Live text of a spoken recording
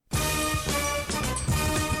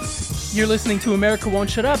You're listening to America Won't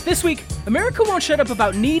Shut Up. This week, America won't shut up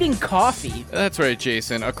about needing coffee. That's right,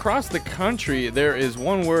 Jason. Across the country, there is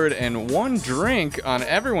one word and one drink on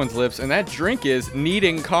everyone's lips, and that drink is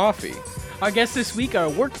needing coffee. Our guest this week, our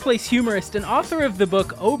workplace humorist and author of the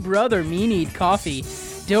book, Oh Brother, Me Need Coffee,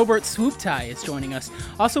 Dilbert Swooptie is joining us.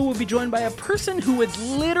 Also, we'll be joined by a person who would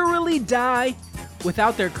literally die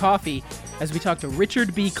without their coffee as we talk to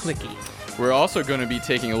Richard B. Clicky. We're also going to be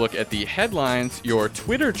taking a look at the headlines, your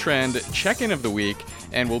Twitter trend check-in of the week,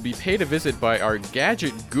 and we'll be paid a visit by our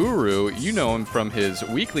gadget guru. You know him from his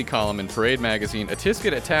weekly column in Parade Magazine, A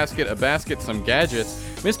Tisket, a Tasket, a Basket, Some Gadgets.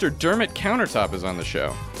 Mr. Dermot Countertop is on the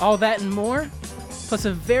show. All that and more, plus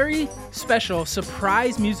a very special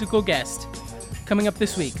surprise musical guest coming up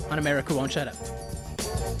this week on America Won't Shut Up.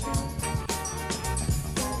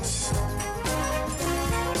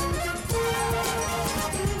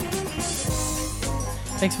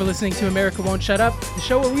 Thanks for listening to America Won't Shut Up, the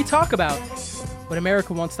show where we talk about what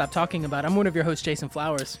America won't stop talking about. I'm one of your hosts, Jason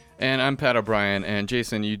Flowers. And I'm Pat O'Brien. And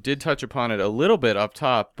Jason, you did touch upon it a little bit up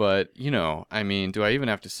top, but, do I even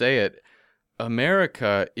have to say it?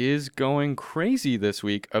 America is going crazy this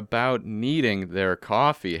week about needing their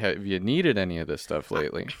coffee. Have you needed any of this stuff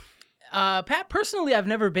lately? Pat, personally, I've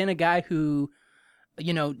never been a guy who,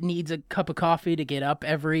 needs a cup of coffee to get up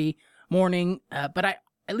every morning, but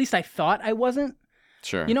at least I thought I wasn't.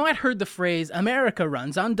 Sure. I'd heard the phrase, America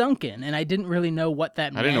runs on Dunkin', and I didn't really know what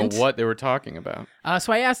that meant. I didn't know what they were talking about.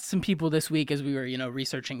 So I asked some people this week as we were,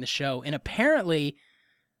 researching the show, and apparently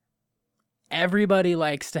everybody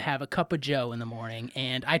likes to have a cup of Joe in the morning,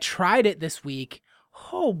 and I tried it this week.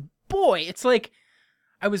 Oh, boy, it's like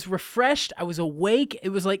I was refreshed. I was awake. It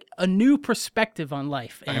was like a new perspective on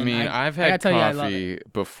life. And I've had coffee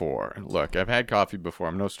before. Look, I've had coffee before.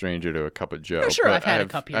 I'm no stranger to a cup of Joe. Sure, I've had a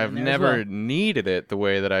cup here I've never needed it the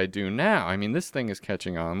way that I do now. This thing is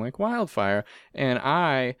catching on like wildfire. And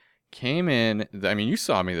I came in. You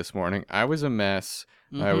saw me this morning. I was a mess.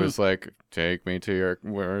 Mm-hmm. I was like, take me to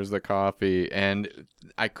where's the coffee? And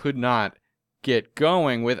I could not get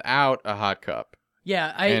going without a hot cup.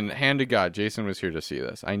 Yeah, and hand to God, Jason was here to see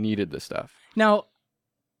this. I needed this stuff. Now,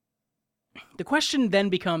 the question then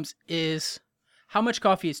becomes, is how much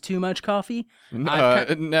coffee is too much coffee?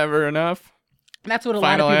 Never enough. That's what a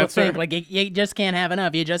lot of people think. Like, you just can't have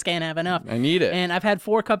enough. You just can't have enough. I need it. And I've had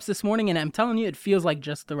 4 cups this morning, and I'm telling you, it feels like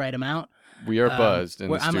just the right amount. We are buzzed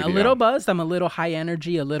in the studio. I'm a little buzzed. I'm a little high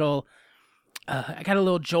energy, I got a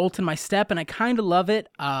little jolt in my step, and I kind of love it.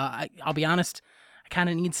 I'll be honest, kind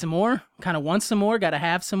of need some more, kind of want some more, got to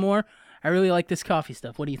have some more. I really like this coffee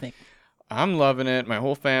stuff. What do you think? I'm loving it. My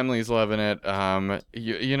whole family's loving it. And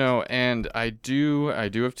I do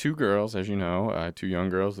have 2 girls, as you know, 2 young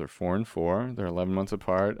girls. They're 4 and 4. They're 11 months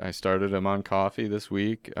apart. I started them on coffee this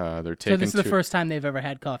week. They're taking. So this is the first time they've ever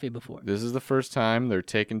had coffee before. This is the first time they're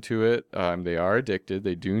taken to it. They are addicted.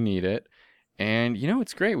 They do need it. And,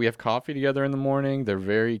 it's great. We have coffee together in the morning. They're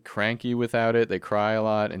very cranky without it. They cry a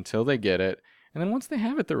lot until they get it. And then once they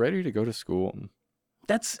have it, they're ready to go to school.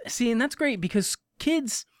 That's great because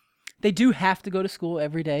kids, they do have to go to school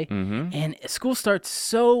every day. Mm-hmm. And school starts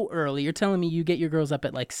so early. You're telling me you get your girls up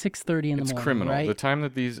at like 6:30 in the morning, It's criminal. Right? The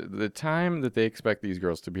time that they expect these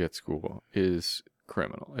girls to be at school is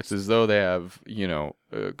criminal. It's as though they have,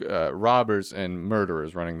 robbers and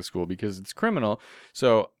murderers running the school because it's criminal.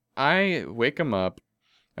 So I wake them up.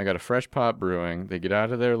 I got a fresh pot brewing. They get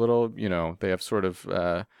out of their little, they have sort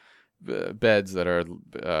of beds that are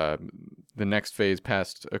the next phase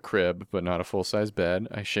past a crib, but not a full-size bed.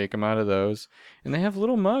 I shake them out of those, and they have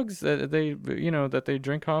little mugs that they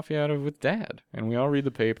drink coffee out of with Dad, and we all read the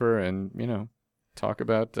paper and talk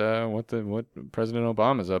about what President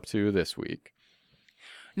Obama's up to this week.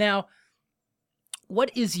 Now, what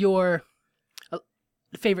is your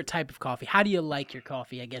favorite type of coffee? How do you like your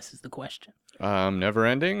coffee, I guess is the question. Never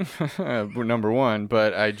ending, number one,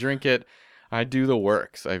 but I drink it. I do the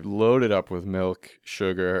works. I load it up with milk,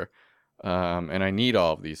 sugar, and I need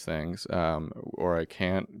all of these things, or I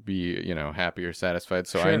can't be, happy or satisfied.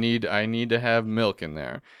 So sure. I need to have milk in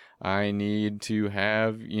there. I need to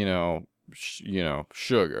have,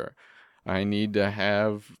 sugar. I need to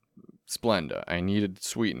have Splenda. I needed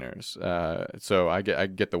sweeteners. So I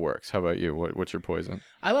get the works. How about you? What's your poison?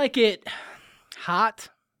 I like it hot,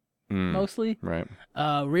 mostly. Right.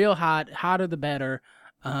 Real hot. Hotter the better.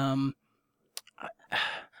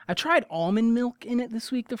 I tried almond milk in it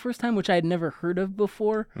this week the first time, which I had never heard of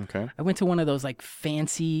before. Okay. I went to one of those like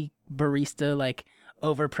fancy barista, like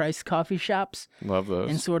overpriced coffee shops. Love those.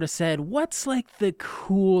 And sort of said, what's like the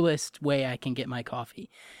coolest way I can get my coffee?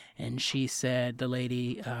 And she said, the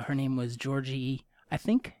lady, her name was Georgie, I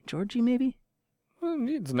think. Georgie, maybe?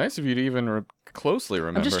 It's nice of you to even closely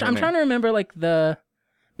remember. I'm trying to remember like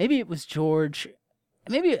maybe it was George.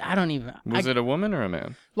 Maybe I don't even. Was it a woman or a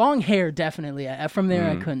man? Long hair, definitely. From there,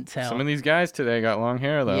 I couldn't tell. Some of these guys today got long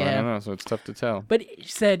hair though. Yeah. I don't know, so it's tough to tell. But it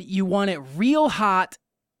said you want it real hot,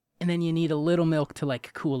 and then you need a little milk to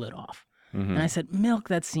like cool it off. Mm-hmm. And I said, milk,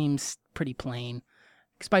 that seems pretty plain.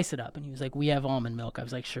 Spice it up. And he was like, we have almond milk. I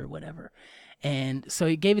was like, sure, whatever. And so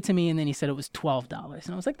he gave it to me, and then he said it was $12.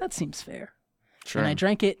 And I was like, that seems fair. Sure. And I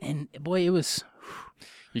drank it, and boy, it was.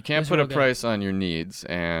 You can't was put a real good. price on your needs,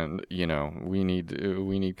 and we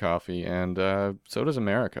need coffee, and so does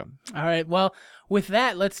America. All right. Well, with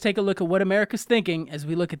that, let's take a look at what America's thinking as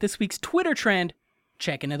we look at this week's Twitter trend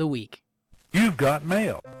check-in of the week. You've got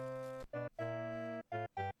mail.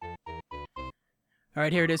 All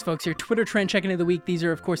right, here it is, folks. Your Twitter trend check-in of the week. These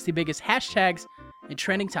are, of course, the biggest hashtags and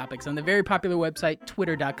trending topics on the very popular website,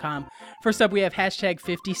 twitter.com. First up, we have hashtag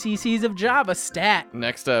 50 cc's of Java stat.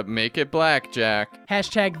 Next up, make it black, Jack.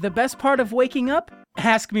 Hashtag the best part of waking up?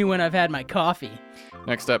 Ask me when I've had my coffee.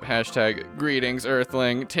 Next up, hashtag greetings,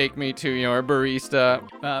 Earthling. Take me to your barista.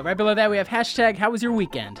 Right below that, we have hashtag how was your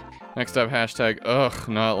weekend? Next up, hashtag ugh,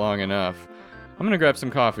 not long enough. I'm gonna grab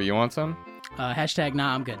some coffee. You want some? Hashtag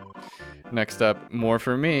nah, I'm good. Next up, more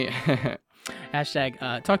for me.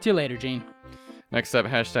 Hashtag talk to you later, Gene. Next up,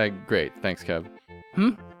 hashtag great. Thanks, Kev.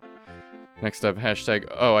 Next up, hashtag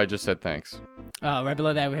oh, I just said thanks. Right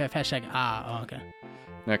below that, we have hashtag okay.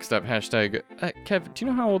 Next up, hashtag Kev, do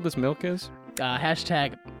you know how old this milk is?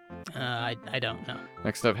 Hashtag I don't know.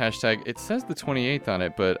 Next up, hashtag it says the 28th on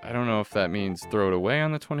it, but I don't know if that means throw it away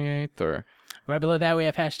on the 28th or... Right below that, we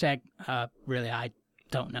have hashtag really, I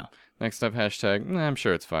don't know. Next up, hashtag nah, I'm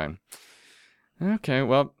sure it's fine. Okay,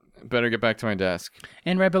 well, better get back to my desk.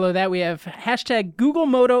 And right below that, we have hashtag Google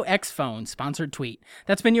Moto X Phone, sponsored tweet.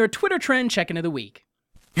 That's been your Twitter trend check-in of the week.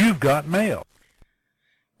 You've got mail.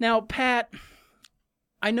 Now, Pat,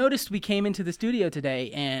 I noticed we came into the studio today,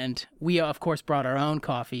 and we, of course, brought our own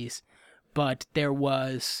coffees, but there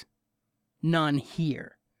was none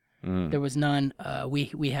here. There was none.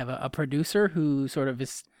 We have a producer who sort of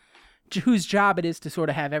is, whose job it is to sort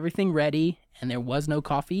of have everything ready, and there was no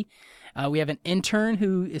coffee. We have an intern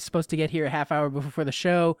who is supposed to get here a half hour before the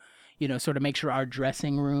show, sort of make sure our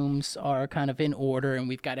dressing rooms are kind of in order and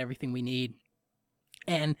we've got everything we need.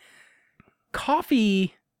 And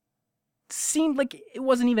coffee seemed like it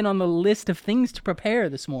wasn't even on the list of things to prepare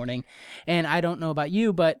this morning. And I don't know about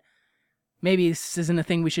you, but maybe this isn't a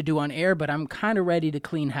thing we should do on air, but I'm kind of ready to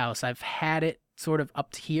clean house. I've had it sort of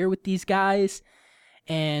up to here with these guys,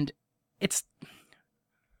 and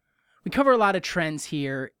we cover a lot of trends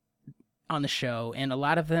here on the show, and a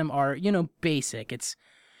lot of them are, basic. It's,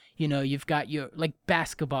 you've got your, like,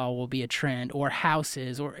 basketball will be a trend, or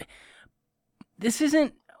houses, or this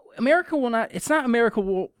isn't, America will not, it's not America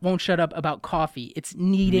won't shut up about coffee. It's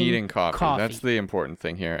needing coffee. That's the important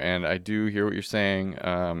thing here. And I do hear what you're saying.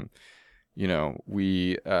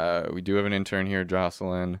 We do have an intern here,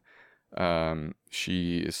 Jocelyn.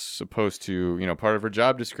 She is supposed to, part of her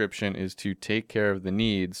job description is to take care of the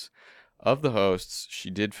needs of the hosts. She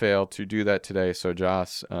did fail to do that today. So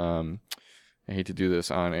Joss, I hate to do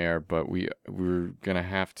this on air, but we're gonna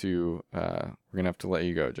have to let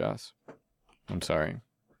you go, Joss. I'm sorry.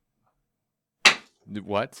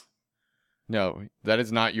 What? No, that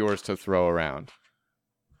is not yours to throw around.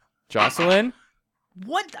 Jocelyn?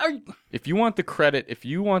 What are you? If you want the credit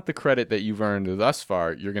that you've earned thus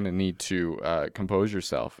far, you're going to need to compose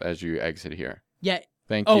yourself as you exit here. Yeah.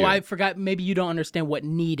 Thank you. Oh, I forgot. Maybe you don't understand what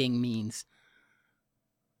needing means.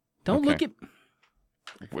 Don't look at...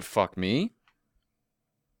 What, fuck me?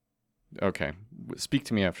 Okay. Speak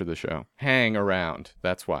to me after the show. Hang around.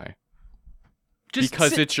 That's why.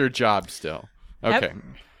 Because it's your job still. Okay.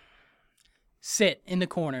 Sit in the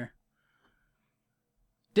corner.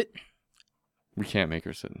 We can't make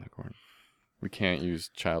her sit in the corner. We can't use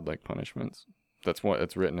childlike punishments. That's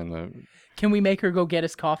written in the... Can we make her go get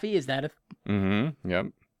us coffee? Is that a... Mm-hmm. Yep.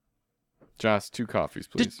 Joss, 2 coffees,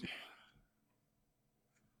 please.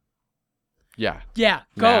 Yeah. Yeah.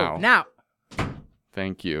 Go. Now.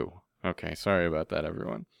 Thank you. Okay. Sorry about that,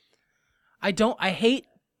 everyone. I hate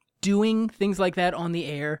doing things like that on the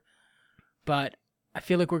air, but I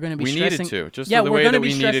feel like we're going to be stressing... We needed to. Just the way that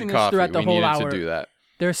we needed coffee. Throughout the we whole needed hour. to do that.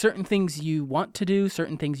 There are certain things you want to do,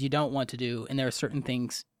 certain things you don't want to do, and there are certain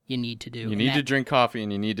things you need to do. You need to drink coffee,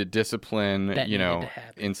 and you need to discipline,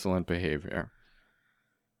 insolent behavior.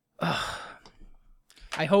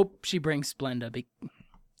 I hope she brings Splenda.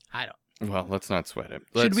 I don't. Well, let's not sweat it.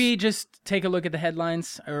 Should we just take a look at the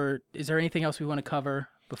headlines, or is there anything else we want to cover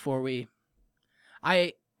before we...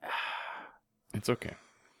 It's okay.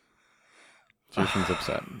 Jason's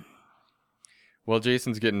upset. Well,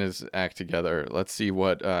 Jason's getting his act together. Let's see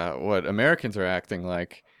what Americans are acting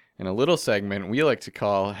like in a little segment we like to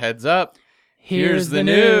call Heads Up. Here's the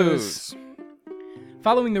news.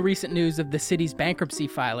 Following the recent news of the city's bankruptcy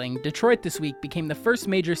filing, Detroit this week became the first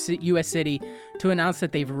major U.S. city to announce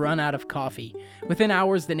that they've run out of coffee. Within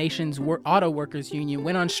hours, the nation's auto workers union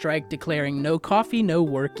went on strike, declaring no coffee, no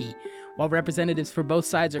worky. While representatives for both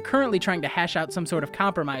sides are currently trying to hash out some sort of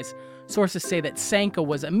compromise, sources say that Sanka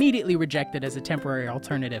was immediately rejected as a temporary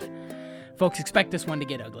alternative. Folks, expect this one to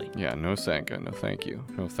get ugly. Yeah, no Sanka, no thank you,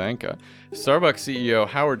 no thanka. Starbucks CEO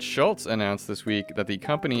Howard Schultz announced this week that the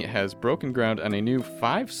company has broken ground on a new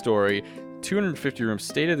 5-story, 250-room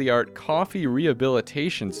state-of-the-art coffee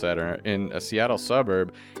rehabilitation center in a Seattle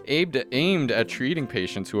suburb aimed at treating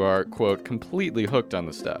patients who are, quote, completely hooked on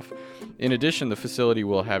the stuff. In addition, the facility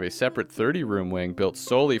will have a separate 30-room wing built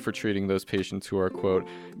solely for treating those patients who are, quote,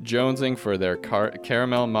 jonesing for their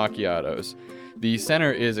caramel macchiatos. The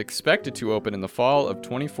center is expected to open in the fall of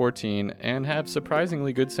 2014 and have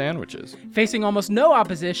surprisingly good sandwiches. Facing almost no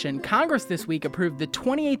opposition, Congress this week approved the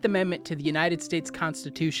 28th Amendment to the United States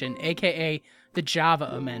Constitution, aka the Java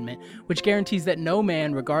Amendment, which guarantees that no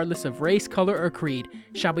man, regardless of race, color, or creed,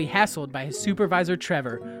 shall be hassled by his supervisor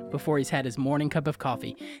Trevor before he's had his morning cup of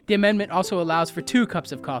coffee. The amendment also allows for 2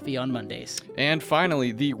 cups of coffee on Mondays. And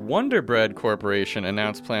finally, the Wonder Bread Corporation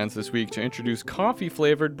announced plans this week to introduce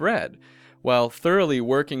coffee-flavored bread. While thoroughly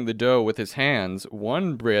working the dough with his hands,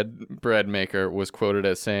 one bread maker was quoted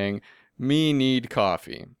as saying, "Me need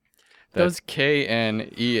coffee." That's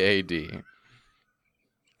K-N-E-A-D.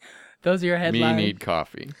 Those are your headlines. Me need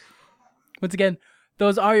coffee. Once again,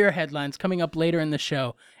 those are your headlines. Coming up later in the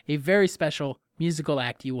show, a very special musical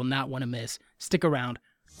act you will not want to miss. Stick around.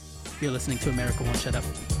 You're listening to America Won't Shut Up.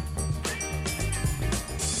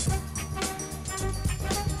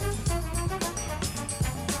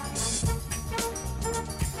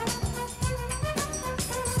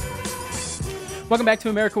 Welcome back to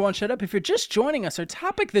America Won't Shut Up. If you're just joining us, our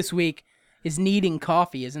topic this week is needing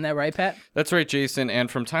coffee. Isn't that right, Pat? That's right, Jason.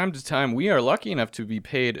 And from time to time, we are lucky enough to be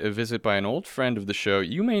paid a visit by an old friend of the show.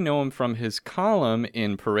 You may know him from his column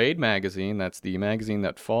in Parade Magazine. That's the magazine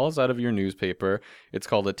that falls out of your newspaper. It's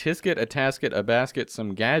called A Tisket, a Tasket, a Basket,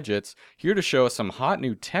 Some Gadgets. Here to show us some hot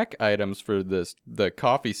new tech items for the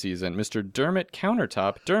coffee season, Mr. Dermot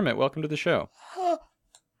Countertop. Dermot, welcome to the show.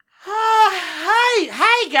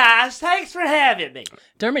 Hey guys, thanks for having me.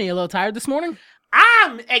 Dermot, you a little tired this morning?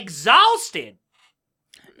 I'm exhausted.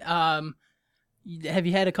 Have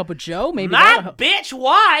you had a cup of Joe? Maybe my bitch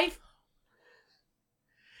wife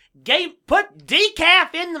put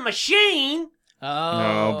decaf in the machine.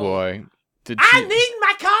 Oh boy. I need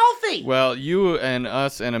my coffee. Well, you and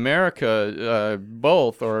us and America,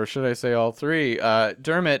 both, or should I say all three,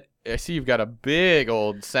 Dermot, I see you've got a big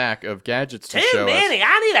old sack of gadgets to show us. Too many.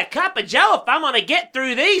 I need a cup of Joe if I'm going to get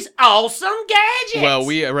through these awesome gadgets. Well,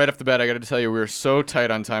 right off the bat, I got to tell you, we are so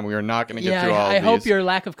tight on time. We are not going to get through all of these. I hope your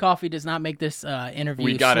lack of coffee does not make this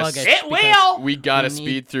interview sluggish. It will. We got to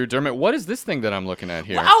speed through. Dermot, what is this thing that I'm looking at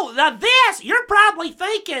here? Well, this, you're probably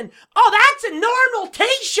thinking, that's a normal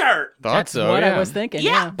T-shirt. That's what I was thinking.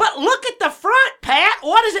 Yeah, but look at the front, Pat.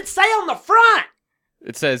 What does it say on the front?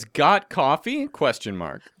 It says, "Got coffee?" ? That's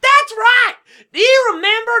right. Do you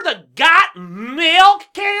remember the Got Milk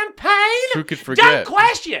campaign? Who could forget? Dumb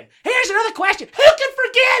question. Here's another question. Who could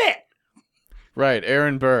forget it? Right,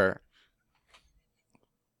 Aaron Burr.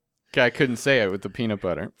 Okay, I couldn't say it with the peanut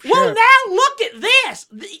butter. Well, now look at this.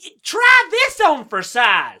 Try this on for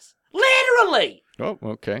size. Literally. Oh,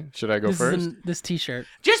 okay. Should I go first? This T-shirt.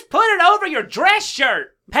 Just put it over your dress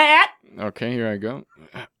shirt, Pat. Okay, here I go.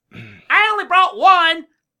 I only brought one.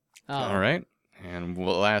 Oh. All right. And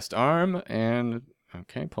last arm, and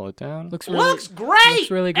okay, pull it down. Looks great.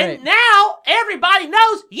 Looks really great. And now everybody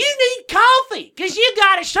knows you need coffee because you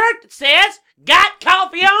got a shirt that says "Got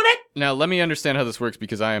coffee" on it. Now, let me understand how this works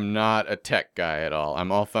because I am not a tech guy at all.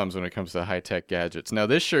 I'm all thumbs when it comes to high-tech gadgets. Now,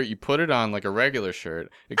 this shirt, you put it on like a regular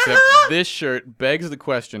shirt, except this shirt begs the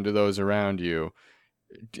question to those around you.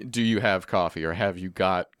 Do you have coffee, or have you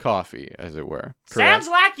got coffee, as it were? Correct? Sounds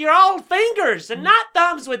like your old fingers and not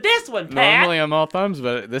thumbs with this one, Pat. Normally I'm all thumbs,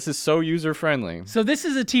 but this is so user-friendly. So this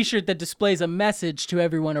is a T-shirt that displays a message to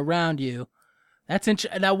everyone around you. That's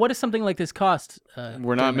Now, what does something like this cost?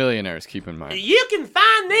 We're not millionaires, keep in mind. You can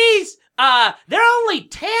find these. They're only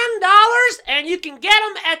 $10, and you can get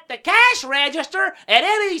them at the cash register at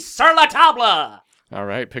any Sur La Table. All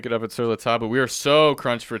right, pick it up at Sur La Table. We are so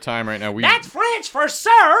crunched for time right now. That's French for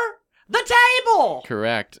Sir the Table.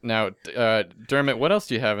 Correct. Now, Dermot, what else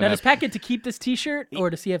do you have in Now, that? does Pat get to keep this T-shirt, or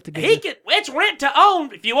does he have to get It's rent to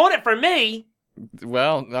own if you want it from me.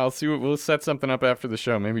 Well, I'll see. We'll set something up after the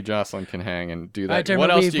show. Maybe Jocelyn can hang and do that. All right, What Dermot,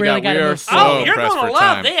 else we've do you really got? We gotta are move so Oh, you're pressed gonna for love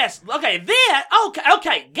time. this.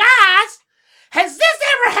 Okay, guys. Has this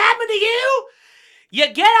ever happened to you?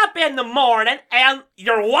 You get up in the morning and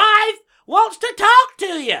your wife wants to talk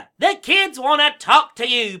to you. The kids want to talk to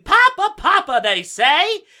you. Papa, they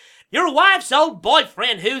say. Your wife's old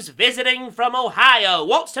boyfriend who's visiting from Ohio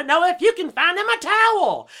wants to know if you can find him a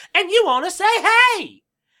towel. And you want to say, hey.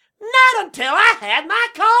 Not until I had my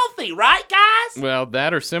coffee, right, guys? Well,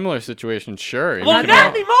 that or similar situation, sure. You Well, can not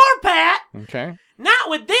have- anymore, Pat. Okay.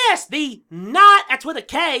 Not with this. The not, that's with a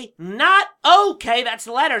K, not okay, that's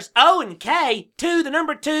the letters O and K, the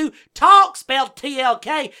number 2, talk spelled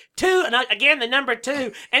TLK, and again the number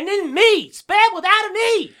 2, and then me, spelled without an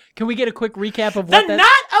E. Can we get a quick recap of The what that?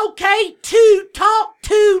 not okay to talk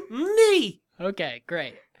to me. Okay,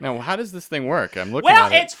 great. Now, how does this thing work? I'm looking Well,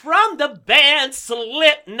 at it. it's from the band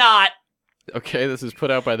Slipknot. Okay, this is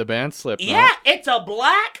put out by the band Slipknot. Yeah, it's a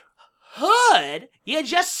black hood. You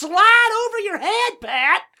just slide over your head,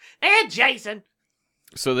 Pat and Jason.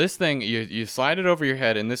 So this thing, you slide it over your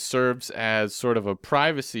head, and this serves as sort of a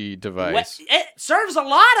privacy device. It serves a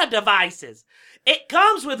lot of devices. It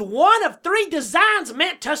comes with one of 3 designs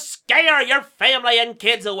meant to scare your family and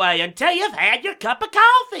kids away until you've had your cup of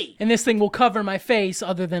coffee. And this thing will cover my face,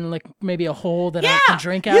 other than like maybe a hole that I Yeah, can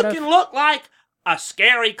drink you out of. can look like a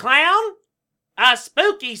scary clown, a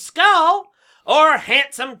spooky skull, or a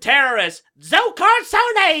handsome terrorist. Dzhokhar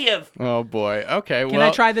Tsarnaev. Oh boy. Okay. Can well,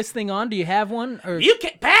 I try this thing on? Do you have one? Or You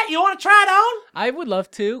can, Pat, you want to try it on? I would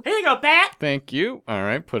love to. Here you go, Pat. Thank you. All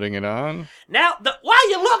right, putting it on. Now, why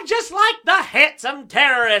you look just like the handsome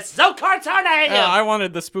terrorist, Dzhokhar Tsarnaev. I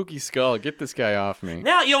wanted the spooky skull. Get this guy off me.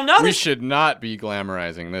 Now, you'll We notice should not be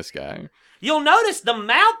glamorizing this guy. the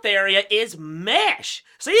mouth area is mesh,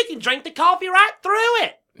 so you can drink the coffee right through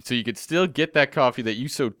it. So you could still get that coffee that you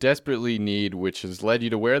so desperately need, which has led you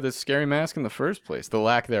to wear this scary mask in the first place. The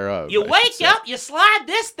lack thereof. You I should wake say. up, you slide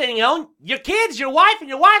this thing on, your kids, your wife, and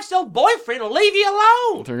your wife's old boyfriend will leave you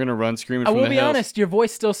alone. They're gonna run screaming I from will the be hills. honest. Your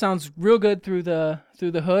voice still sounds real good through the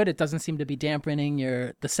hood. It doesn't seem to be dampening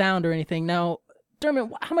the sound or anything. Now,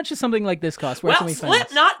 Dermot, how much does something like this cost? Where can Well, we find this?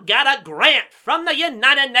 Slipknot got a grant from the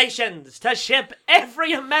United Nations to ship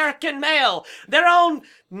every American male their own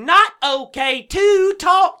not okay to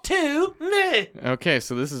talk to me. Okay,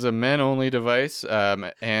 so this is a men-only device,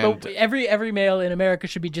 and But every male in America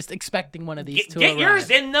should be just expecting one of these to Get arrive. yours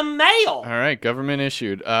in the mail. all right, government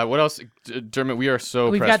issued. What else, Dermot? We are so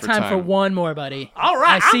We've got pressed time for one more, buddy. All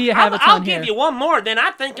right, I see you have it I'll on give here. you one more, then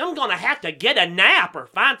I think I'm going to have to get a nap or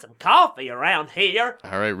find some coffee around here.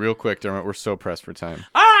 All right, real quick, Dermot. We're so pressed for time.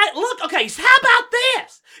 All right, look, okay, so how about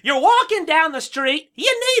this? You're walking down the street, you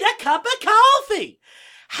need a cup of coffee.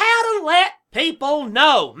 How to let people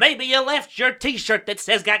know. Maybe you left your t-shirt that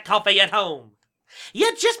says got coffee at home.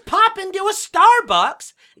 You just pop into a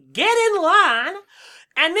Starbucks, get in line,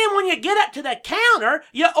 and then when you get up to the counter,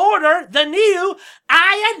 you order the new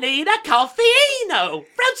I need a coffeeino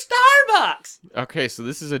from Starbucks. Okay, so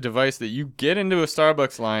this is a device that you get into a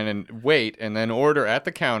Starbucks line and wait, and then order at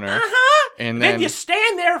the counter. Uh-huh. And then then you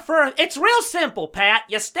stand there it's real simple, Pat.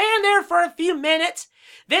 You stand there for a few minutes,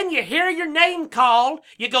 then you hear your name called,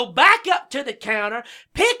 you go back up to the counter,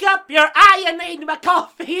 pick up your I need my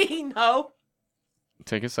coffeeino,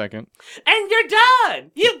 take a second. and you're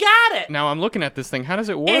done. You got it. Now I'm looking at this thing. How does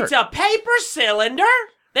it work? It's a paper cylinder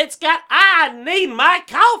that's got I need my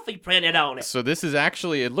coffee printed on it. So this is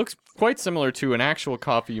actually, it looks quite similar to an actual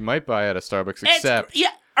coffee you might buy at a Starbucks, It's- except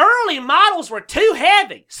yeah, early models were too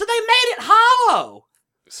heavy, so they made it hollow.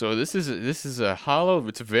 so this is a hollow.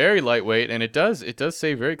 It's very lightweight, and it does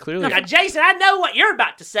say very clearly. Now, Jason, I know what you're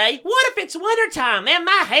about to say. What if it's wintertime and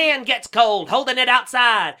my hand gets cold holding it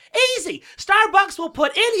outside? Easy. Starbucks will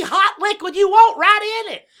put any hot liquid you want right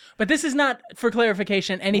in it. But this is not, for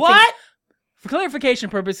clarification, anything. What? For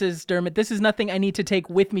clarification purposes, Dermot, this is nothing I need to take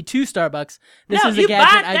with me to Starbucks. This No, is a you buy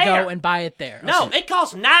gadget it I there. go and buy it there. No, Okay. it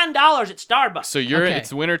costs $9 at Starbucks. So Okay.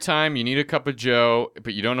 it's wintertime, you need a cup of Joe,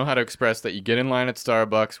 but you don't know how to express that. You get in line at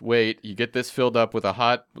Starbucks, wait, you get this filled up with a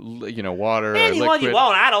hot, water or Anyone liquid, you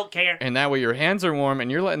want, I don't care. and that way your hands are warm,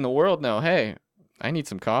 and you're letting the world know, hey, I need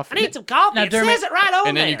some coffee. I need some coffee. Now, It Dermot- says it right on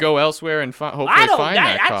and then there. you go elsewhere and hopefully I don't. find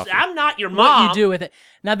that coffee. I'm not your What mom. you do with it.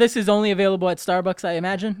 Now, this is only available at Starbucks, I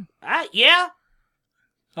imagine? Yeah,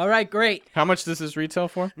 All right, great. How much does this retail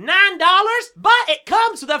for? $9, but it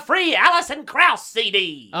comes with a free Alison Krauss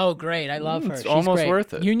CD. Oh, great. I love her. It's She's almost great.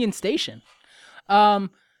 worth it. Union Station.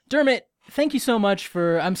 Dermot, thank you so much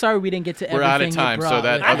for... I'm sorry we didn't get to We're everything out of you time, brought. so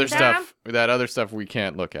that Out other of time? stuff we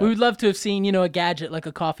can't look at. We would love to have seen, a gadget like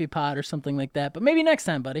a coffee pot or something like that. But maybe next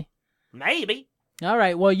time, buddy. Maybe. All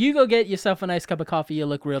right, well, you go get yourself a nice cup of coffee. You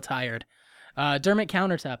look real tired. Dermot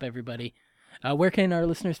Countertop, everybody. Where can our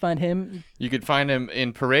listeners find him? You could find him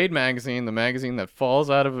in Parade Magazine, the magazine that falls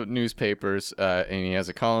out of newspapers, and he has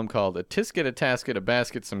a column called A Tisket, a Tasket, a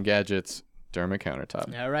Basket, Some Gadgets, Dermot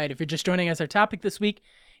Countertop. All right, if you're just joining us, our topic this week,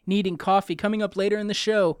 needing coffee. Coming up later in the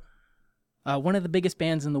show, one of the biggest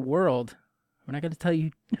bands in the world. We're not going to tell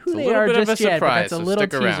you who they are just yet, but that's a little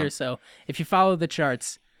teaser. Around. So if you follow the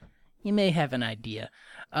charts, you may have an idea.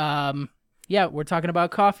 Yeah, we're talking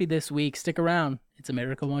about coffee this week. Stick around. It's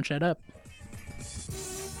America Won't Shut Up.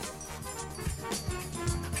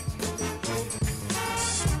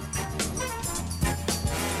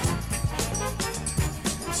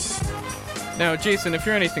 Now, Jason, if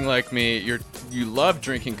you're anything like me, you love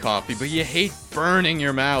drinking coffee, but you hate burning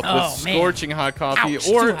your mouth with scorching hot coffee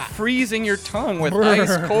or freezing your tongue with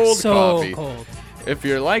ice cold coffee. Cold. If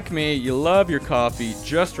you're like me, you love your coffee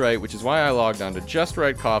just right, which is why I logged on to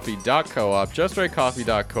justrightcoffee.coop.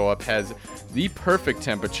 Justrightcoffee.coop has the perfect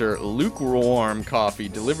temperature, lukewarm coffee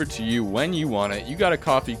delivered to you when you want it. You got a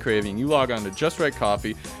coffee craving, you log on to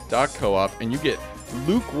justrightcoffee.coop and you get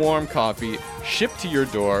lukewarm coffee shipped to your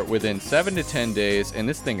door within 7 to 10 days, and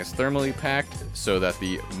this thing is thermally packed so that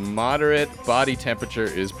the moderate body temperature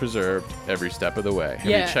is preserved every step of the way. Have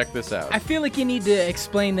you checked this out? I feel like you need to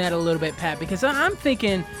explain that a little bit, Pat, because I'm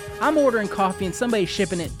thinking I'm ordering coffee and somebody's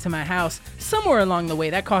shipping it to my house. Somewhere along the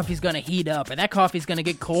way, that coffee's going to heat up or that coffee's going to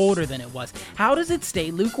get colder than it was. How does it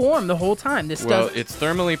stay lukewarm the whole time? It's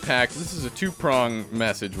thermally packed. This is a two-prong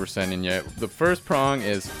message we're sending you. The first prong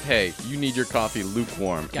is, hey, you need your coffee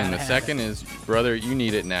lukewarm. And the second is, brother, you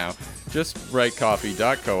need it now.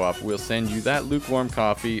 JustRightCoffee.coop will send you that lukewarm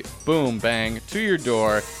coffee, boom, bang, to your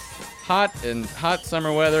door. Hot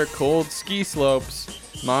summer weather, cold ski slopes.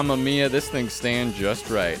 Mamma mia, this thing's staying just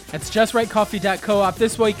right. That's JustRightCoffee.coop.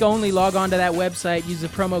 This week only, log on to that website, use the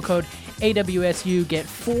promo code AWSU, get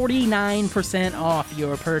 49% off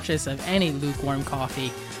your purchase of any lukewarm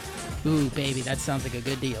coffee. Ooh, baby, that sounds like a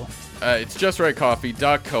good deal. It's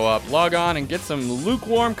JustRightCoffee.coop. Log on and get some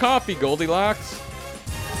lukewarm coffee, Goldilocks.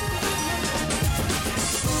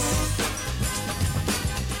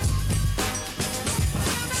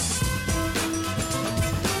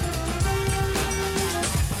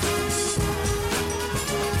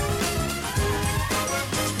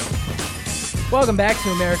 Welcome back to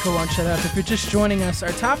America Won't Shut Up. If you're just joining us,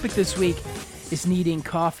 our topic this week is needing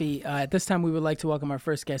coffee. At this time, we would like to welcome our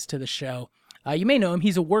first guest to the show. You may know him.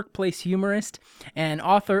 He's a workplace humorist and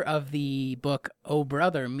author of the book, Oh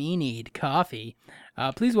Brother, Me Need Coffee.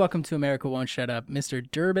 Please welcome to America Won't Shut Up, Mr.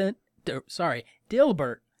 Dilbert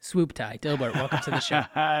Swooptie. Dilbert, welcome to the show.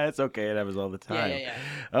 It's okay. It happens all the time. Yeah.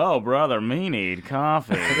 Oh, brother, me need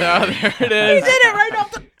coffee. Oh, there it He is. did it right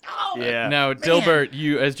off the... Oh, yeah. Now, Dilbert,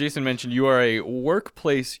 you, as Jason mentioned, you are a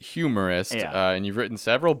workplace humorist, and you've written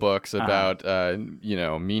several books about,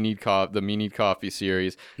 the Me Need Coffee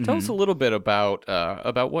series. Tell us a little bit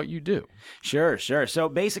about what you do. Sure. So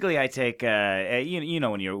basically, I take,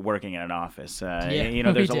 when you're working in an office,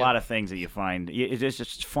 there's a lot of things that you find. It's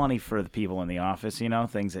just funny for the people in the office,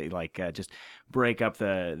 things that just break up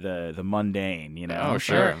the mundane, Oh,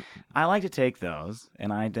 sure. I like to take those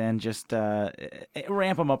and I then just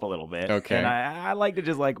ramp them up a little bit. Okay. And I like to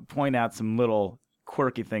just point out some little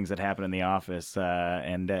quirky things that happen in the office,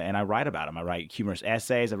 and I write about them. I write humorous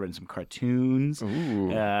essays. I've written some cartoons,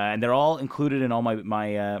 and they're all included in all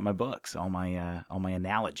my books, all my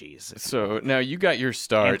analogies. So now you got your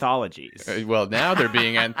start. Anthologies. Well, now they're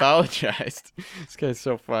being anthologized. This guy's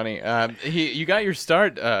so funny. You got your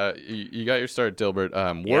start. You got your start,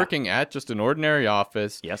 Dilbert, working at just an ordinary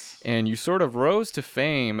office. Yes. And you sort of rose to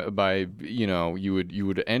fame by you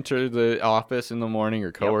would enter the office in the morning.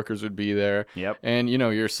 Your coworkers would be there. Yep. And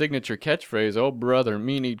your signature catchphrase, "Oh brother,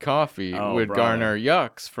 me need coffee," would brother. garner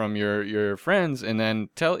yucks from your friends. And then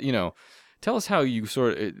tell us how you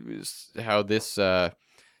how this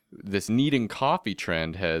needing coffee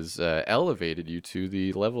trend has elevated you to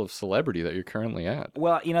the level of celebrity that you're currently at.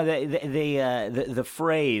 Well, the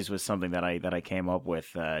phrase was something that I came up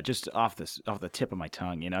with just off the tip of my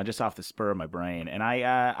tongue, just off the spur of my brain.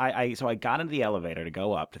 And so I got into the elevator to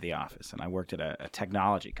go up to the office, and I worked at a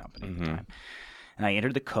technology company at the time. And I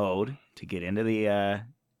entered the code to get into the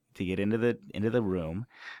room,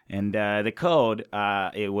 and the code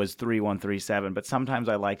it was 3137. But sometimes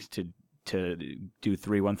I liked to do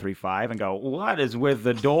 3135 and go, what is with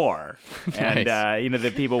the door? Nice. And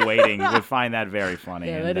the people waiting would find that very funny.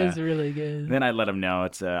 Yeah, that is really good. Then I'd let them know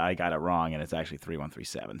it's I got it wrong and it's actually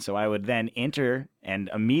 3137. So I would then enter, and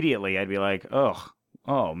immediately I'd be like,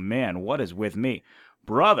 oh man, what is with me,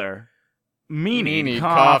 brother? meanie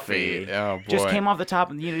coffee. coffee. Oh boy. Just came off the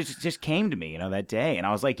top, and it just came to me, that day, and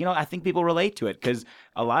I was like, I think people relate to it because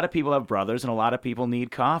a lot of people have brothers, and a lot of people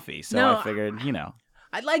need coffee. So No, I figured,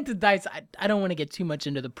 I'd like to dice. I don't want to get too much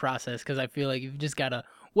into the process because I feel like you've just got a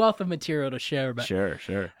wealth of material to share. But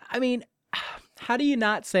sure. I mean, how do you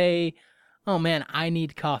not say, "Oh man, I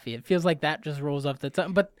need coffee"? It feels like that just rolls off the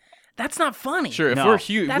tongue, but that's not funny. Sure, if No, we're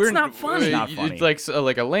huge, that's not funny. It's not funny. It's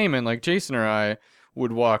like a layman, like Jason or I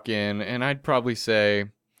would walk in, and I'd probably say,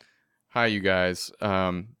 "Hi, you guys.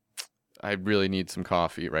 I really need some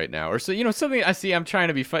coffee right now," or so something. I see. I'm trying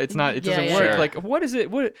to be fun. It's not. It doesn't Yeah, work. sure. Like, what is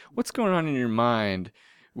it? What's going on in your mind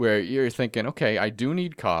where you're thinking, okay, I do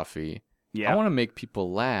need coffee. Yeah. I want to make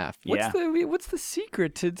people laugh. What's Yeah. what's the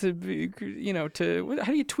secret to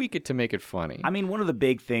how do you tweak it to make it funny? I mean, one of the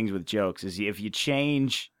big things with jokes is if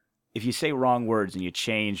you say wrong words and you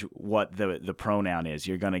change what the pronoun is,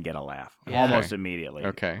 you're gonna get a laugh almost immediately.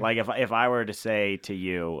 Okay. Like if I were to say to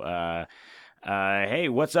you, hey,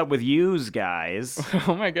 what's up with yous guys?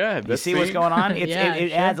 Oh my God! You see what's going on? It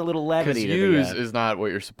sure. adds a little Because levity to use the. is not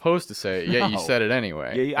what you're supposed to say, yet you No. said it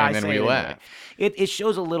anyway, Yeah, I and then say we it laugh. anyway. It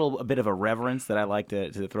shows a bit of a reverence that I like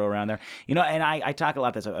to throw around there. And I talk a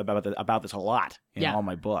lot about this a lot in Yeah. all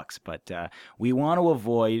my books. But we want to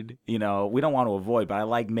avoid, we don't want to avoid, but I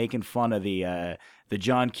like making fun of the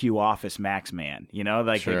John Q. Office Max Man.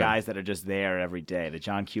 Like Sure. the guys that are just there every day. The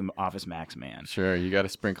John Q. Office Max Man. Sure, you got to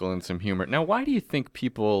sprinkle in some humor. Now, why do you think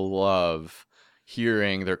people love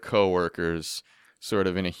hearing their coworkers sort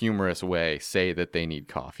of in a humorous way say that they need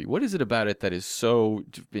coffee? What is it about it that is so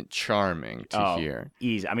charming to hear?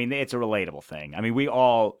 Easy. I mean, it's a relatable thing. I mean, we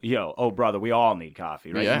all, oh brother, we all need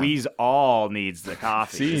coffee, right? Yeah. We's all needs the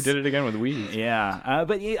coffee. See, you did it again with weed. Yeah,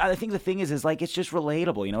 but I think the thing is like it's just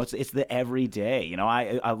relatable. It's the everyday.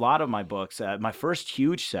 A lot of my books. My first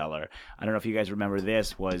huge seller. I don't know if you guys remember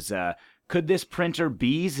this was. Could this printer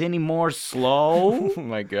be any more slow? Oh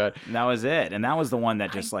my God. And that was it, and that was the one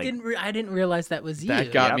that just I didn't realize that was you.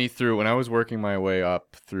 That got Yep. me through when I was working my way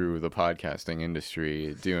up through the podcasting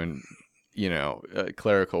industry, doing,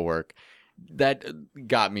 clerical work. That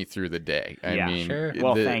got me through the day. I Yeah, mean, sure.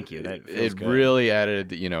 Well, thank you. That feels it good. really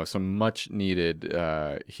added, some much needed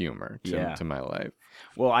humor to my life.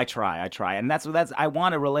 Well, I try, and that's I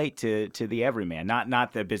want to relate to the everyman,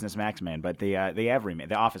 not the business max man, but the everyman,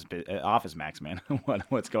 the office max man.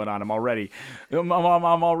 What's going on? I'm already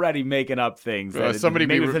making up things. Somebody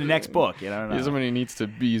maybe be- for the next book. I don't know. Somebody needs to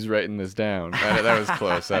be's writing this down. That was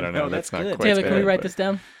close. I don't know. No, That's that's not good. quite Taylor, can we there, write but this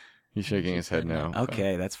down? He's shaking his head no.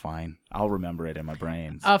 Okay, that's fine. I'll remember it in my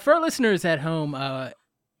brains. For our listeners at home,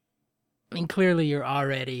 clearly you're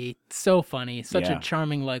already so funny, such Yeah. a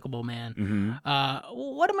charming, likable man. Mm-hmm.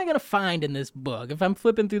 What am I going to find in this book? If I'm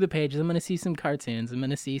flipping through the pages, I'm going to see some cartoons. I'm going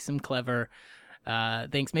to see some clever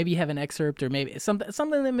things. Maybe you have an excerpt or maybe something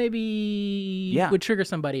that maybe would trigger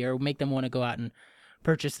somebody or make them want to go out and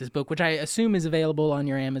purchase this book, which I assume is available on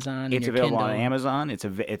your Amazon and It's your available Kindle. on Amazon.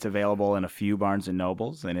 It's available in a few Barnes and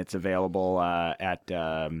Nobles, and it's available at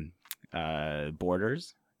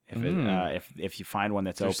Borders. If you find one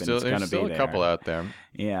that's There's open, it's going to be still there. a couple out there.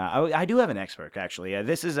 Yeah, I do have an excerpt actually.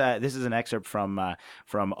 This is an excerpt from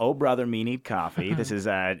Oh Brother Me Need Coffee. This is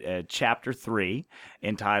chapter 3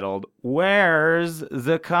 entitled "Where's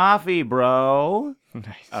the Coffee, Bro?" Nice.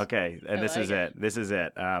 Okay, and this like is it. This is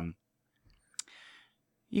it.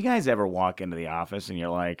 You guys ever walk into the office and you're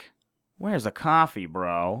like, "Where's the coffee,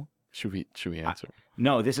 bro?" Should we answer?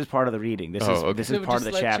 No, this is part of the reading. This Oh, okay. this So is part of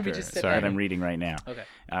just the should we chapter just sit that there? I'm reading right now.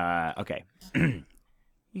 Okay. Okay.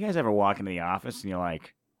 You guys ever walk into the office and you're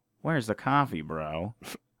like, "Where's the coffee, bro?"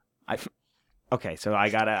 Okay, so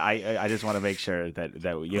I just want to make sure that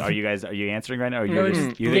are you answering right now? Or No, you're we're just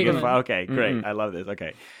just you think giggling. okay, great. I love this.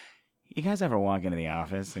 Okay. You guys ever walk into the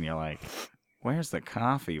office and you're like, "Where's the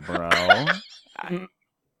coffee, bro?" Sorry.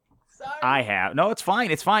 I have. No, it's fine.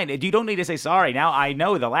 It's fine. You don't need to say sorry. Now I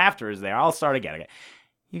know the laughter is there. I'll start again. Okay.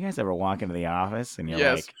 You guys ever walk into the office and you're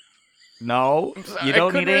Yes. like, "No, I you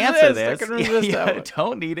don't need couldn't to answer resist. I this. couldn't resist You that one.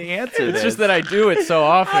 don't need to answer this." It's just that I do it so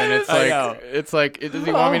often. It's I know. like, does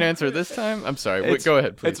he want me to answer this time? I'm sorry. It's- Go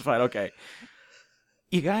ahead, please. It's fine. Okay.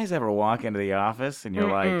 You guys ever walk into the office and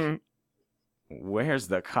you're like, "Where's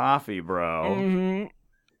the coffee, bro?" Mhm.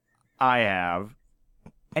 I have.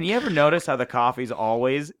 And you ever notice how the coffee's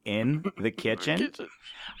always in the kitchen?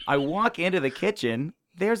 I walk into the kitchen,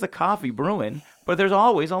 there's the coffee brewing, but there's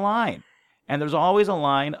always a line. And there's always a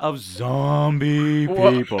line of zombie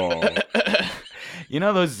people. You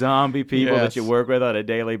know those zombie people that you Yes. work with on a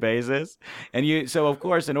daily basis? So of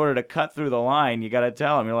course, in order to cut through the line, you got to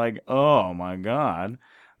tell them, you're like, "Oh my God,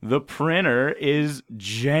 the printer is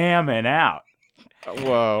jamming out."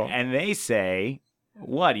 Whoa. And they say,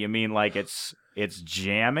 what, you mean like it's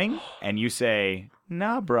jamming? And you say,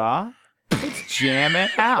 nah, brah, it's jamming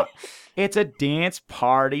out. It's a dance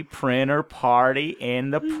party, printer party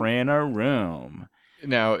in the printer room.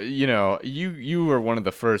 Now, you were one of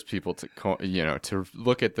the first people to to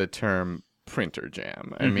look at the term printer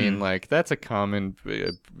jam. I mean, like, that's a common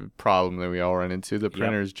problem that we all run into. The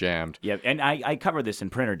printer's jammed. Yeah, and I covered this in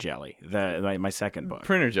Printer Jelly, my second book.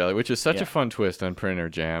 Printer Jelly, which is such a fun twist on Printer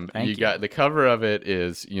Jam. Thank you. Got the cover of it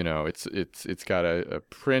is, it's got a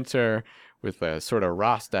printer with a sort of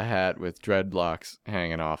Rasta hat with dreadlocks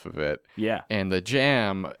hanging off of it. Yeah. And the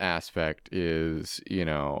jam aspect is,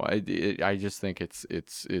 I just think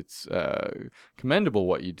it's commendable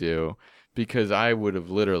what you do, because I would have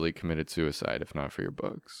literally committed suicide if not for your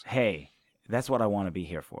books. Hey, that's what I want to be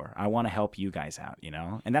here for. I want to help you guys out,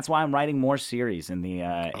 and that's why I'm writing more series in the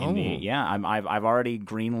I've already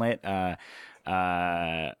greenlit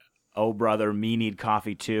Oh Brother, Me Need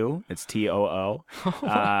Coffee 2. It's TOO.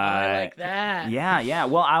 I like that. Yeah.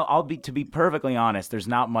 Well, I'll be, to be perfectly honest, there's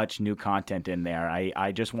not much new content in there.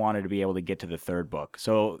 I just wanted to be able to get to the third book.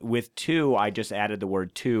 So with 2, I just added the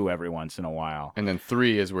word 2 every once in a while. And then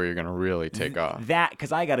 3 is where you're going to really take off. That,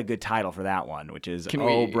 because I got a good title for that one, which is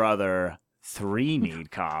Brother, 3 Need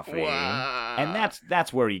Coffee. Wow. And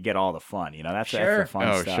that's where you get all the fun, that's the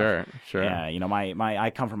fun stuff. Sure. Yeah, I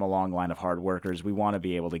come from a long line of hard workers. We want to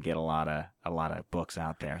be able to get a lot of books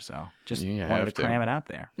out there, so just wanted to cram it out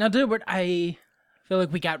there. Now, Dilbert, I feel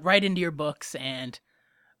like we got right into your books, and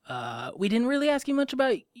we didn't really ask you much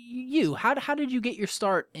about you. How did you get your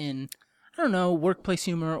start in, I don't know, workplace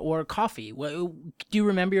humor or coffee? Do you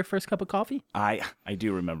remember your first cup of coffee? I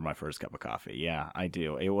do remember my first cup of coffee. Yeah, I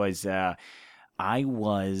do. It was I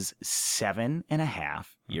was 7.5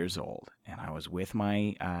 years old, and I was with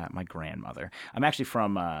my grandmother. I'm actually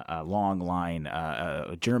from a long line,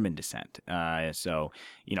 German descent. So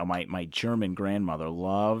my German grandmother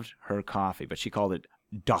loved her coffee, but she called it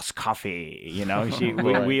Das Kaffee.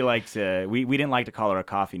 We liked to we didn't like to call her a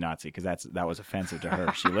coffee Nazi because that was offensive to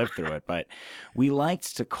her. She lived through it, but we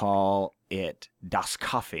liked to call it Das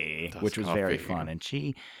Kaffee, which was very fun. And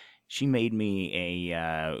she made me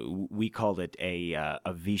we called it a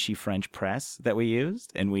Vichy French press that we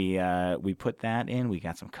used, and we put that in. We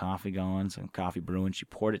got some coffee going, some coffee brewing. She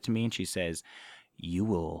poured it to me, and she says, "You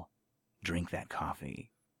will drink that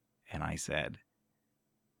coffee." And I said,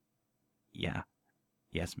 "Yeah.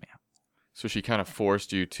 Yes, ma'am." So she kind of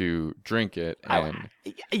forced you to drink it, and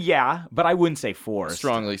yeah, but I wouldn't say forced.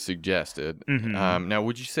 Strongly suggested. Mm-hmm. Now,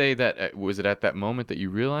 would you say that was it at that moment that you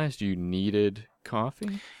realized you needed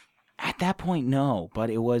coffee? At that point, no, but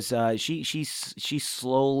it was she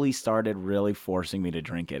slowly started really forcing me to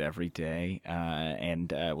drink it every day,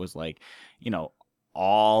 and was like,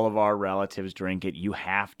 all of our relatives drink it. You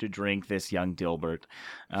have to drink this, young Dilbert.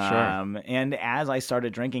 Sure. And as I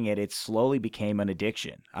started drinking it, it slowly became an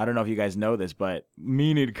addiction. I don't know if you guys know this, but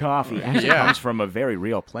Me Need Coffee actually comes from a very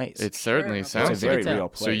real place. It certainly sounds it's a very like real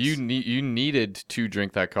place. So you needed to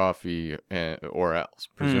drink that coffee, or else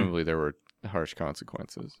presumably there were harsh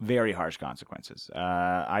consequences. Very harsh consequences.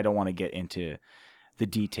 I don't want to get into the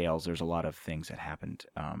details. There's a lot of things that happened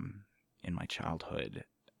in my childhood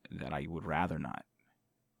that I would rather not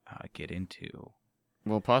get into.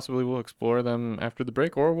 Well, possibly we'll explore them after the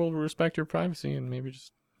break, or we'll respect your privacy and maybe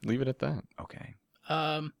just leave it at that. Okay.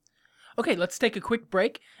 Okay, let's take a quick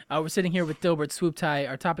break. We're sitting here with Dilbert Swooptie.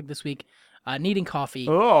 Our topic this week, needing coffee.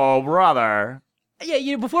 Oh, brother.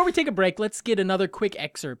 Yeah, before we take a break, let's get another quick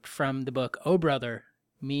excerpt from the book, Oh Brother,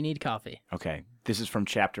 Me Need Coffee. Okay, this is from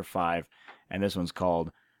chapter 5, and this one's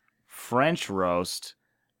called French Roast.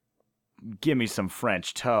 Give me some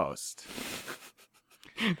French toast.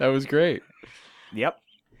 That was great. Yep.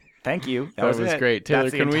 Thank you. That was it. great.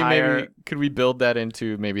 Taylor, That's could we build that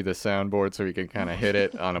into maybe the soundboard so we can kind of hit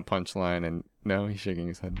it on a punchline? And no, he's shaking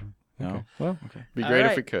his head. No. Okay. Well, Okay. Be great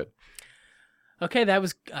if it could. Okay, that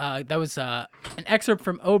was an excerpt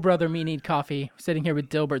from Oh Brother, Me Need Coffee. Sitting here with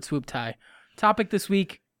Dilbert Swooptie. Topic this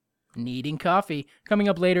week, needing coffee. Coming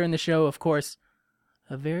up later in the show, of course,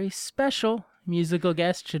 a very special musical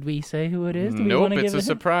guest. Should we say who it is? Nope, it's a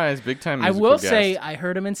surprise. Big time musical I will guest. say, I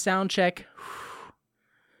heard him in Soundcheck.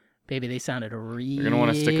 Baby, they sounded real You're going to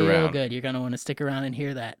want to stick around. good. You're going to want to stick around and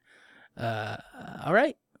hear that. All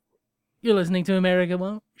right. You're listening to America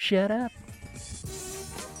Won't Shut Up.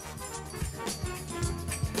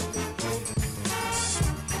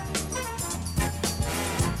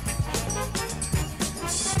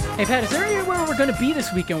 Hey, Pat, is there anywhere we're going to be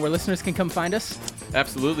this weekend where listeners can come find us?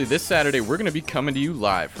 Absolutely. This Saturday, we're going to be coming to you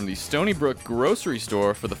live from the Stony Brook Grocery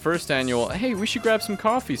Store for the first annual, hey, we should grab some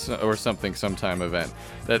coffee or something sometime event.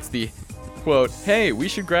 That's the, quote, hey, we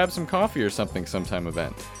should grab some coffee or something sometime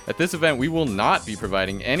event. At this event, we will not be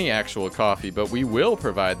providing any actual coffee, but we will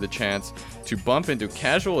provide the chance to bump into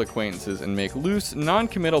casual acquaintances and make loose,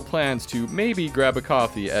 non-committal plans to maybe grab a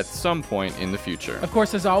coffee at some point in the future. Of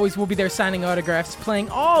course, as always, we'll be there signing autographs, playing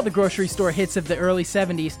all the grocery store hits of the early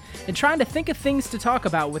 70s, and trying to think of things to talk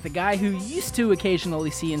about with a guy who you used to occasionally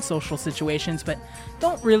see in social situations, but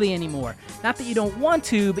don't really anymore. Not that you don't want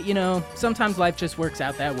to, but sometimes life just works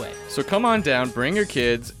out that way. So come on down, bring your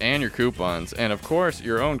kids and your coupons, and of course,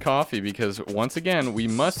 your own coffee, because once again, we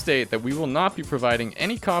must state that we will not be providing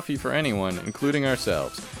any coffee for anyone, including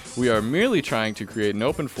ourselves. We are merely trying to create an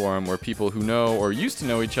open forum where people who know or used to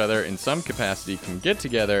know each other in some capacity can get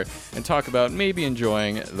together and talk about maybe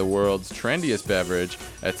enjoying the world's trendiest beverage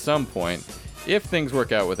at some point, if things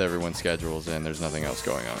work out with everyone's schedules and there's nothing else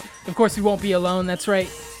going on. Of course, we won't be alone, that's right.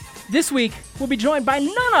 This week, we'll be joined by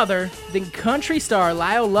none other than country star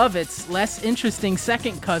Lyle Lovett's less interesting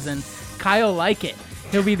second cousin, Kyle Likett.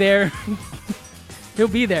 He'll be there. He'll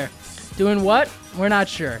be there. Doing what? We're not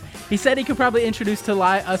sure. He said he could probably introduce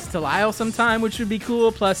us to Lyle sometime, which would be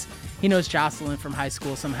cool. Plus, he knows Jocelyn from high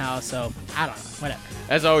school somehow, so I don't know. Whatever.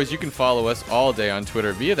 As always, you can follow us all day on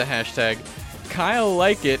Twitter via the hashtag Kyle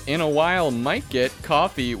Likett in a while might get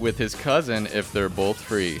coffee with his cousin if they're both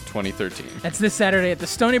free, 2013. That's this Saturday at the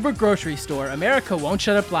Stony Brook Grocery Store. America Won't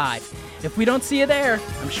Shut Up Live. If we don't see you there,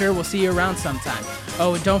 I'm sure we'll see you around sometime.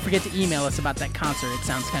 Oh, and don't forget to email us about that concert. It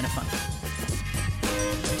sounds kind of fun.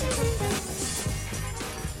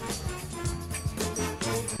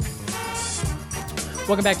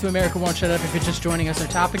 Welcome back to America Won't Shut Up. If you're just joining us, our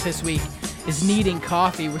topic this week is needing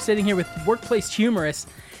coffee. We're sitting here with workplace humorist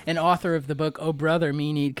and author of the book, Oh Brother,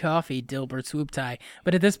 Me Need Coffee, Dilbert Swooptie.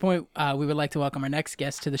 But at this point, we would like to welcome our next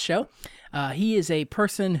guest to the show. He is a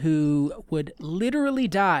person who would literally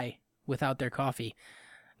die without their coffee.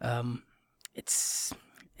 It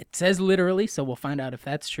says literally, so we'll find out if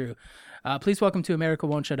that's true. Please welcome to America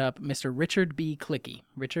Won't Shut Up, Mr. Richard B. Clicky.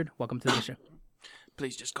 Richard, welcome to the show.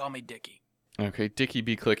 Please just call me Dickie. Okay, Dickie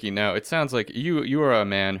B. Clicky. Now, it sounds like you are a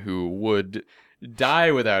man who would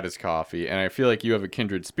die without his coffee, and I feel like you have a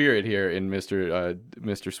kindred spirit here in Mr.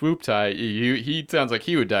 Swooptie. He sounds like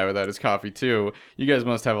he would die without his coffee, too. You guys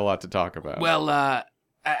must have a lot to talk about. Well,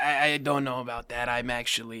 I don't know about that. I'm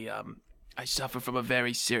actually, I suffer from a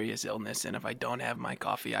very serious illness, and if I don't have my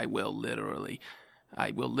coffee, I will literally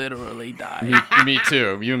die. Me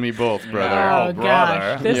too. You and me both, brother. Oh, brother.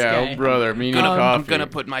 gosh, this yeah, guy. oh, brother. Me need I'm coffee. gonna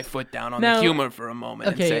put my foot down on Now- the humor for a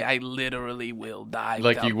moment okay. and say I literally will die.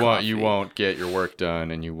 Like without you coffee. won't get your work done,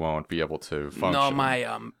 and you won't be able to function. No, my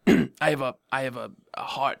I have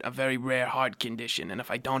a very rare heart condition, and if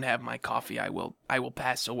I don't have my coffee, I will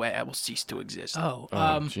pass away. I will cease to exist. Oh,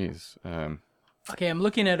 jeez. okay, I'm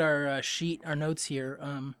looking at our sheet, our notes here.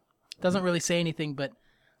 Doesn't really say anything, but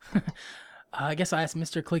I guess I'll ask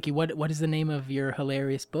Mr. Clicky, what is the name of your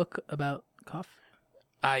hilarious book about cough?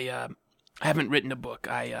 I haven't written a book.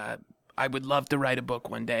 I would love to write a book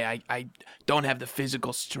one day. I don't have the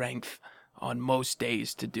physical strength on most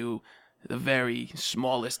days to do the very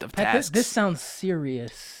smallest of Pat, tasks. this sounds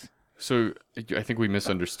serious. So I think we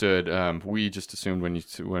misunderstood. We just assumed when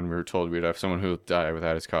we were told we'd have someone who would die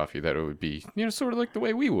without his coffee that it would be, sort of like the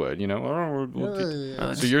way we would,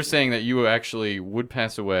 So you're saying that you actually would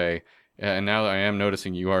pass away, and now I am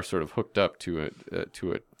noticing you are sort of hooked up to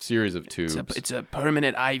a series of tubes. It's a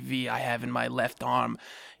permanent IV I have in my left arm.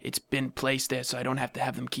 It's been placed there so I don't have to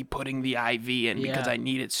have them keep putting the IV in because Yeah. I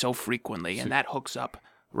need it so frequently, and that hooks up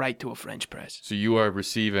right to a French press. So you are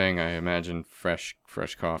receiving, I imagine, fresh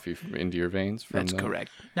coffee into your veins. That's correct.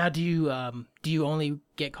 Now, do you only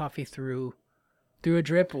get coffee through a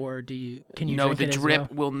drip, or can you No, drink the it as drip well?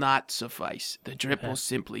 will not suffice. The drip will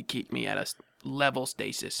simply keep me at a level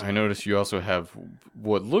stasis. I notice you also have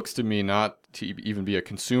what looks to me not to even be a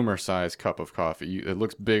consumer-sized cup of coffee. It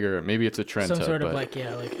looks bigger. Maybe it's a Trenta, Some sort of but like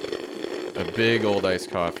a big old iced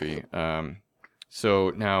coffee.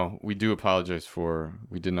 So now we do apologize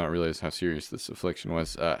we did not realize how serious this affliction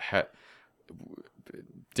was.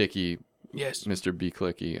 Dickie, Yes. Mr. B.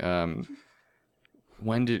 Clicky,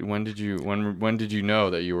 when did you know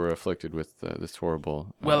that you were afflicted with this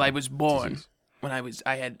horrible? Well, I was born disease? when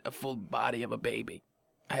I had a full body of a baby.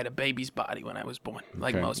 I had a baby's body when I was born,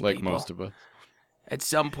 like Okay, most like people. most of us. At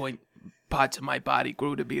some point, parts of my body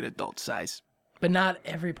grew to be an adult size. but not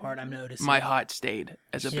every part. I'm noticing. My heart stayed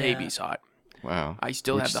as a Yeah. baby's heart. Wow. I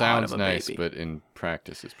still Which have the heart sounds of a nice, baby. but in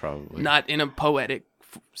practice, it's probably Not in a poetic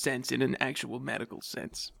sense, in an actual medical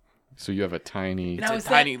sense. So you have a tiny. Now, It's is a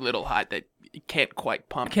that- tiny little heart that can't quite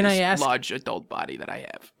pump Can this I ask- large adult body that I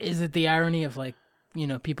have. Is it the irony of like,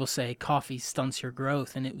 people say coffee stunts your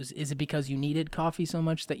growth, and is it because you needed coffee so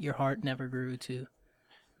much that your heart never grew to?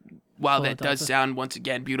 While Well, that does Delta. sound, once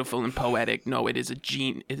again, beautiful and poetic, no, it is a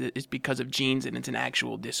gene. It's because of genes, and it's an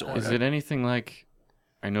actual disorder. Is it anything like?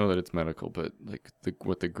 I know that it's medical, but like the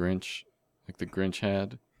Grinch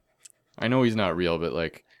had. I know he's not real, but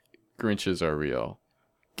like Grinches are real.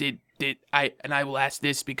 Did I? And I will ask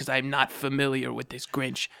this because I'm not familiar with this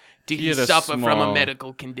Grinch. Did He he had a suffer from a small-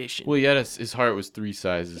 medical condition? Well, yeah, his heart was 3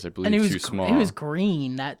 sizes, I believe, And too small. he was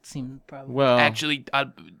green. That seemed probably. well, Actually,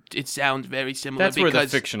 it sounds very similar. that's where the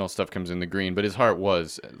because fictional stuff comes in, the green. But his heart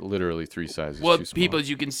was literally 3 sizes well, too small. people, as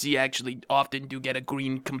you can see, actually often do get a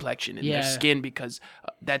green complexion in Yeah. their skin because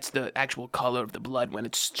that's the actual color of the blood when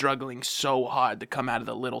it's struggling so hard to come out of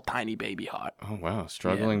the little tiny baby heart. Oh wow,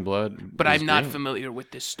 struggling blood. But is I'm not green. familiar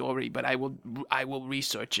with this story, but I will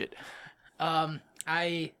research it.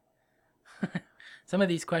 Some of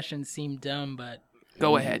these questions seem dumb, but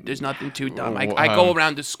Go ahead. There's nothing too dumb. I Oh, go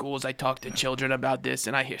around to schools. I talk to children about this,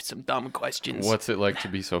 and I hear some dumb questions. What's it like to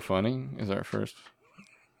be so funny? Is our first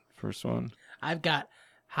one? I've got.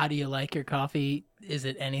 How do you like your coffee? Is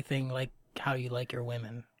it anything like how you like your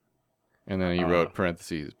women? And then he wrote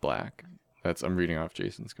parentheses black. I'm reading off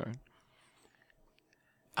Jason's card.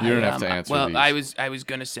 You don't have to answer Well, these. I was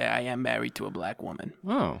gonna say I am married to a black woman.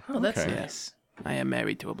 Oh, Oh, that's okay. nice. I am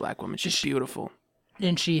married to a black woman. She's beautiful.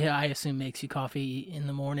 And she, I assume, makes you coffee in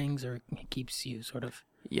the mornings or keeps you sort of.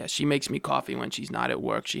 Yeah, she makes me coffee when she's not at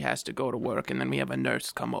work. She has to go to work, and then we have a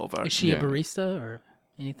nurse come over. Is she Yeah. a barista or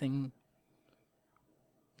anything?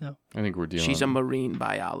 No. I think we're dealing. She's a marine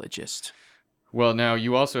biologist. Well, now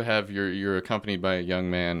you also have you're accompanied by a young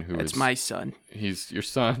man who That's is- my son. He's your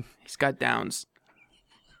son. He's got Downs.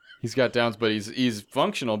 He's got Downs, but he's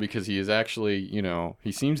functional because he is actually,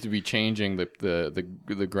 he seems to be changing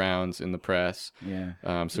the grounds in the press. Yeah.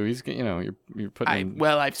 So he's, you're putting.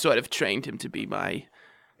 I've sort of trained him to be my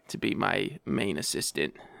main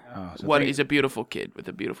assistant. Oh, so What? He's a beautiful kid with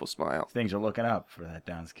a beautiful smile. things are looking up for that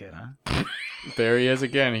Downs kid, huh? There he is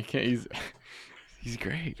again. He's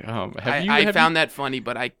great. I found that funny,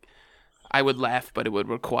 but I would laugh, but it would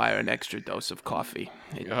require an extra dose of coffee.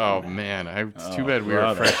 Oh man, it's too bad we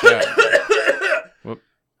brother. were fresh out. Whoop.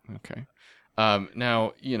 Okay.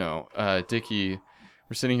 Now Dickie.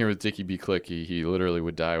 We're sitting here with Dickie B. Clicky. He literally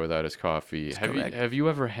would die without his coffee. correct. Have you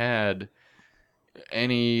ever had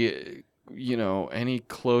any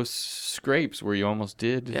close scrapes where you almost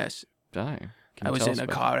did Yes, die? Can I you was tell in us a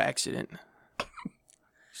about car accident. that?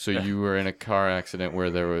 So you were in a car accident where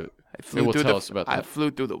there were. I flew well, through tell us about I that. flew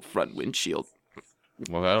through the front windshield.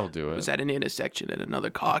 Well, that'll do I it. was at an intersection, and another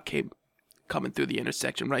car came coming through the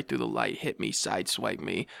intersection, right through the light, hit me, sideswiped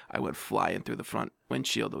me. I went flying through the front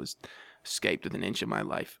windshield. I was escaped with an inch of my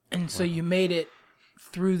life. And so you made it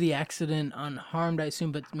through the accident unharmed, I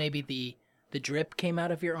assume, but maybe the drip came out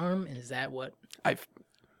of your arm? Is that what?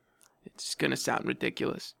 It's gonna sound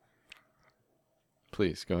ridiculous,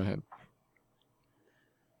 Please go ahead.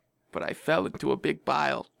 but I fell into a big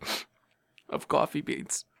pile of coffee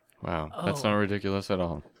beans, Wow, that's Oh. not ridiculous at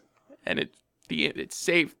all. and it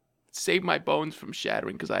saved my bones from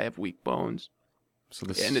shattering because I have weak bones, So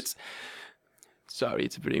this and it's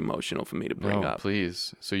pretty emotional for me to bring no, up.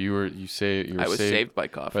 please. So you were I was saved saved by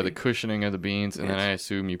coffee. by the cushioning of the beans, and then Yes. I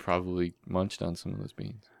assume you probably munched on some of those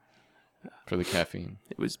beans for the caffeine.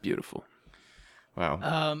 It was beautiful.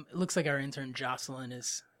 Wow, It looks like our intern Jocelyn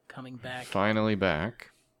is coming back. finally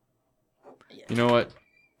back. You know what?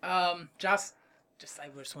 I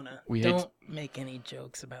just want to We hate don't make any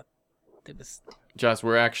jokes about this. Joss,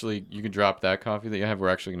 you can drop that coffee that you have. We're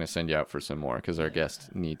actually going to send you out for some more because our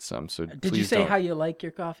guest needs some. So Did please you say don't. how you like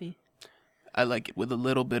your coffee? I like it with a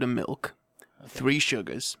little bit of milk, 3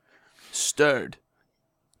 sugars, stirred.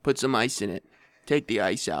 Put some ice in it. Take the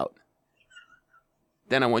ice out.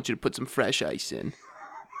 Then I want you to put some fresh ice in.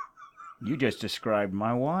 You just described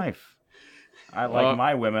my wife. I like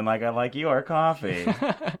my women like I like your coffee.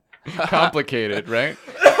 Complicated, right?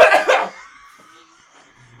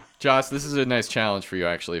 Joss, this is a nice challenge for you,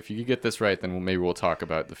 actually. If you could get this right, then maybe we'll talk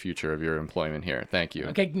about the future of your employment here. Thank you.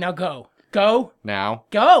 Okay, now go. Go. Now,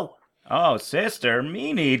 Go. Oh, sister,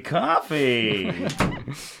 me need coffee.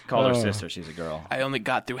 Call her sister. She's a girl. I only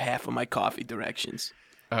got through half of my coffee directions.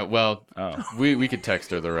 well, Oh. we could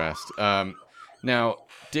text her the rest. Now,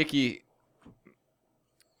 Dickie,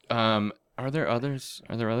 are there others?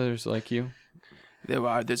 Are there others like you?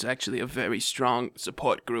 There's actually a very strong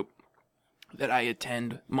support group that I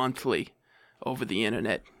attend monthly over the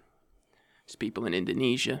internet. There's people in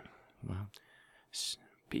Indonesia. Wow.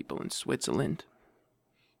 People in Switzerland.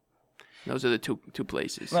 Those are the two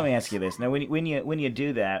places. Let me ask you this: now, when you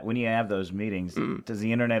do that, when you have those meetings, does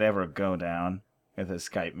the internet ever go down with the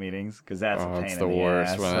Skype meetings? Because that's a pain it's in the the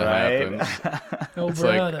worst ass, when right? it happens. Oh, It's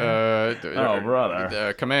brother. like,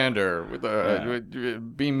 brother. Commander,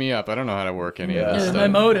 beam me up. I don't know how to work any of this My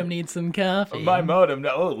stuff. modem needs some coffee. My modem.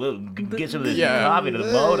 Get some of this Yeah. coffee to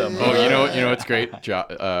the modem. Oh, you know what's great? What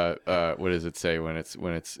does it say when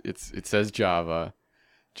it says Java?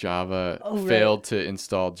 Java right. failed to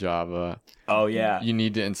install Java. Oh yeah. You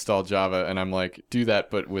need to install Java, and I'm like, do that,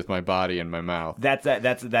 but with my body and my mouth. That's chapter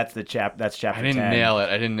I didn't 10. nail it.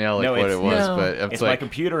 I didn't nail No, what it's- it was, No. but It's like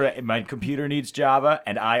my computer needs Java,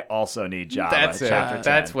 and I also need Java. that's it. Chapter 10.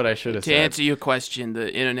 That's what I should have To said. answer your question, the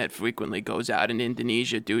internet frequently goes out in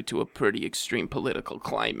Indonesia due to a pretty extreme political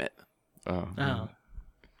climate. Oh.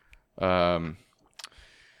 Oh.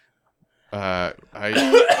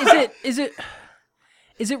 I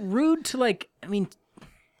Is it rude to, like, I mean,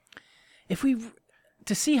 if we,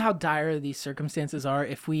 to see how dire these circumstances are,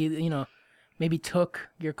 if we, maybe took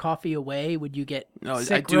your coffee away, would you get No,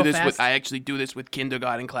 sick I do real this fast? I actually do this with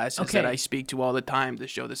kindergarten classes that Okay. I speak to all the time to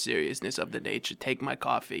show the seriousness of the nature. Take my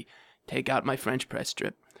coffee, take out my French press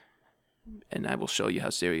strip, and I will show you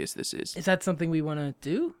how serious this is. Is that something we want to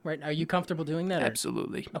do? Right? Are you comfortable doing that? or-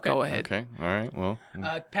 Absolutely. Okay. Go ahead. okay. All right. Well.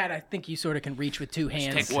 Pat, I think you sort of can reach with two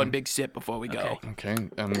hands. Take one big sip before we go. Okay.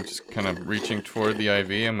 I'm just kind of reaching toward the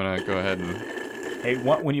IV. I'm gonna go ahead and. Hey,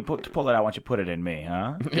 when you pull it out, why don't you put it in me,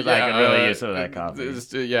 huh? Because I can really use some of that coffee.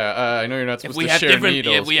 I know you're not If supposed we to have share different,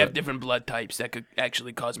 needles. if we have but- different blood types, that could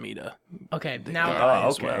actually cause me to. Okay, Oh, now,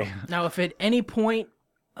 okay. now if at any point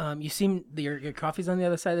you seem your coffee's on the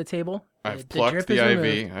other side of the table, I've the plucked drip the is IV,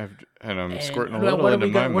 removed, and I'm and squirting a what little are into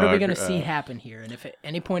we my gonna, mug. what are we going to see happen here? And if at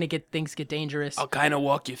any point things get dangerous, I'll kind of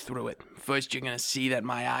walk you through it. First, you're gonna see that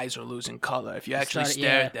my eyes are losing color. If you actually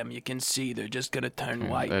stare at them, you can see they're just gonna turn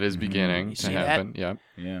white. That is beginning You to see that? happen. Yep.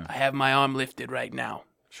 Yeah. I have my arm lifted right now.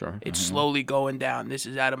 Sure. It's slowly going down. This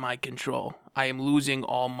is out of my control. I am losing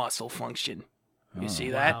all muscle function. You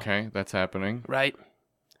see that? Okay, that's happening. Right?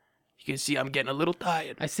 You can see I'm getting a little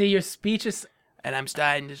tired. I see your speech is. And I'm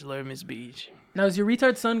starting to slur my speech. Now, is your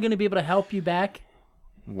retard son going to be able to help you back?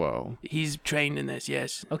 Whoa. He's trained in this,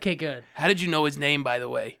 yes. Okay, good. How did you know his name, by the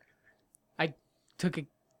way? I took a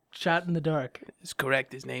shot in the dark. It's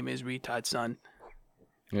correct. His name is Retard Son.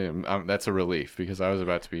 Yeah, that's a relief because I was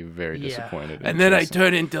about to be very Yeah. disappointed. in And then I Jason.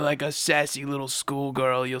 turn into like a sassy little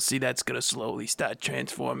schoolgirl. You'll see that's going to slowly start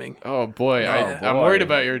transforming. Oh boy, I'm boy. worried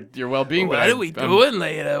about your well-being. What but are we doing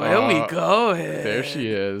later? Where are we going? There she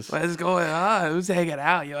is. What's going on? Who's hanging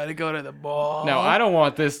out? You want to go to the ball? Now I don't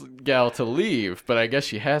want this gal to leave, but I guess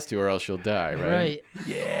she has to, or else she'll die, right? Right.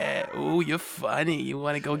 Yeah. Ooh, you're funny. You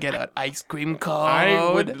want to go get an ice cream cone?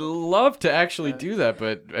 I would love to actually do that,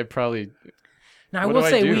 but I probably. Now, I What will do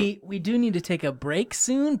I say do? we do need to take a break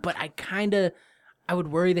soon, but I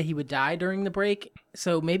would worry that he would die during the break.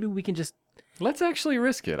 So maybe we can just. Let's actually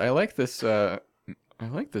risk it. I like this. I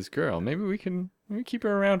like this girl. Maybe we can keep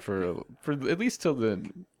her around for at least till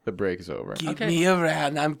the break is over. Keep Okay. me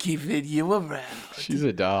around. I'm keeping you around. She's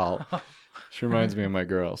a doll. She reminds me of my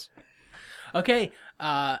girls. Okay,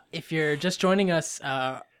 if you're just joining us,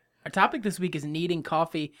 our topic this week is needing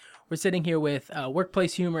coffee. We're sitting here with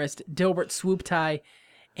workplace humorist Dilbert Swooptie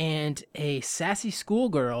and a sassy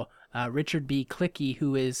schoolgirl, Richard B. Clicky,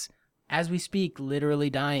 who is, as we speak, literally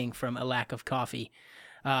dying from a lack of coffee.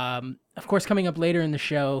 Of course, coming up later in the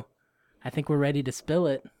show, I think we're ready to spill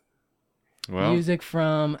it. Well, Music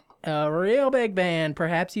from a real big band.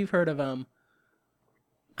 Perhaps you've heard of them.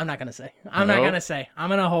 I'm not going to say. I'm not Nope. going to say. I'm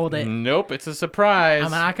going to hold it. nope, it's a surprise.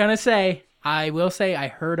 I'm not gonna say. I will say I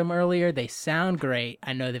heard them earlier. They sound great.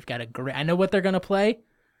 I know they've got a great. I know what they're gonna play,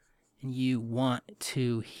 and you want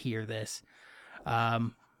to hear this.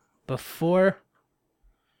 Before.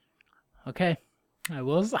 Okay,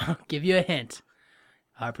 I'll give you a hint.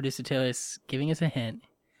 Our producer Taylor is giving us a hint.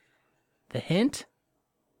 The hint.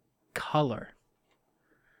 Color.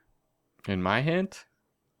 And my hint,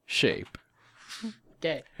 shape.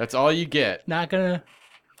 Okay. That's all you get. Not gonna.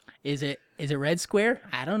 Is it red square?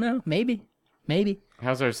 I don't know. Maybe.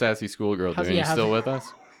 How's our sassy schoolgirl doing? You how's still it- with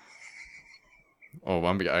us? Oh,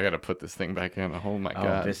 I gotta put this thing back in. Oh my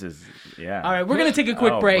god. This is yeah. All right, we're gonna take a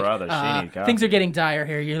quick Oh, break. brother, she need coffee. Things are getting dire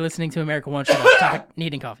here. You're listening to America One Show. Topic: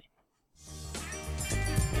 needing coffee.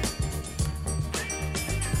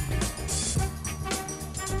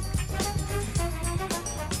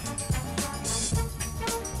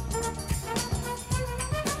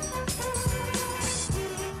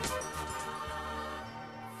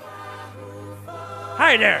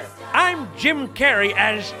 Hi there. I'm Jim Carrey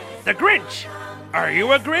as the Grinch. Are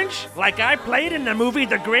you a Grinch, like I played in the movie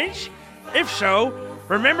The Grinch? If so,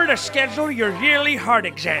 remember to schedule your yearly heart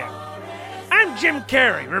exam. I'm Jim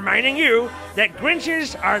Carrey, reminding you that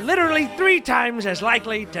Grinches are literally 3 times as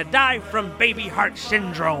likely to die from baby heart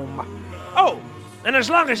syndrome. Oh, and as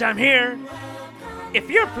long as I'm here, if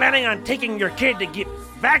you're planning on taking your kid to get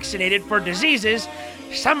vaccinated for diseases,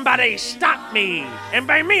 somebody stop me. And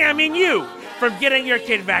by me, I mean you, from getting your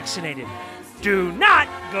kid vaccinated. Do not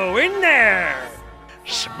go in there.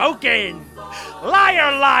 Smoking.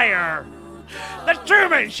 Liar, liar. The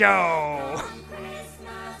Truman Show.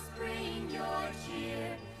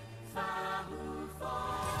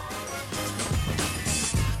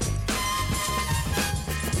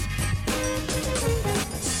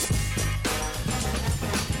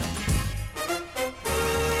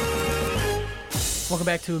 Welcome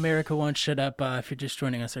back to America Won't Shut Up. If you're just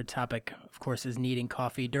joining us, our topic, of course, is needing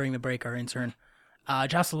coffee. During the break, our intern,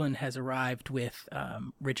 Jocelyn, has arrived with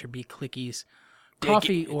Richard B. Clickey's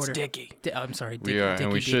coffee order. It's Dickie. I'm sorry, We are, Dickie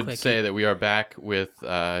and we B. should Clickey. say that we are back with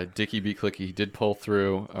Dickie B. Clickey. He did pull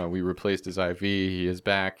through. We replaced his IV. He is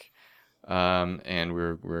back, and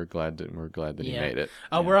we're glad that he made it.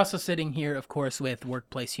 We're also sitting here, of course, with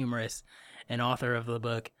workplace humorist and author of the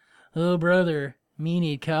book, Oh Brother, Me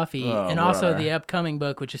Need Coffee, and also brother. the upcoming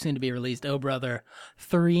book, which is soon to be released, Oh Brother,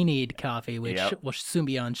 3 Need Coffee, which will soon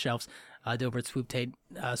be on shelves. Dilbert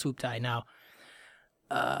Swoop Tie. Now,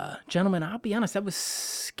 gentlemen, I'll be honest, that was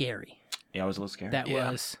scary. Yeah, I was a little scared. That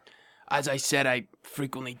Yeah. was. As I said, I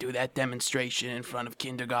frequently do that demonstration in front of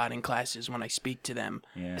kindergarten classes when I speak to them.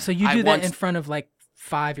 Yeah. So you I do that once- in front of like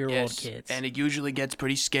 5-year-old Yes, kids. and it usually gets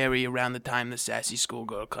pretty scary around the time the Sassy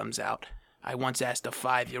Schoolgirl comes out. I once asked a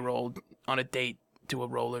 5-year-old on a date to a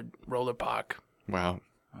roller park. Wow.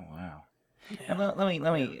 Oh wow. And let me.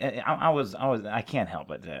 I can't help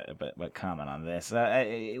but comment on this.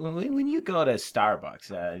 When you go to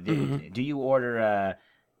Starbucks, do you order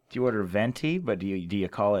venti, but do you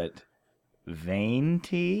call it vein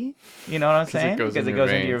tea? You know what I'm saying? goes Because in it your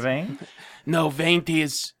goes into your vein. No, vein tea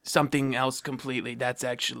is something else completely. That's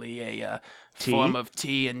actually a Tea? form of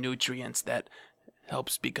tea and nutrients that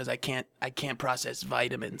helps because I can't process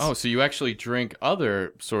vitamins. Oh, so you actually drink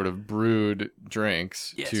other sort of brewed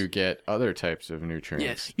drinks Yes. to get other types of nutrients.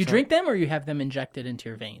 yes. you drink them or you have them injected into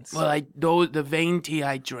your veins? Well, the vein tea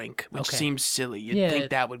I drink, which Okay. seems silly. You'd Yeah.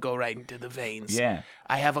 think that would go right into the veins. Yeah.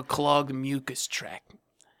 I have a clogged mucus tract.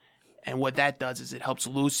 And what that does is it helps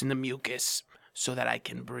loosen the mucus so that I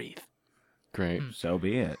can breathe. Great. So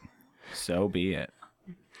be it. So be it.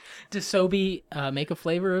 Does Sobe make a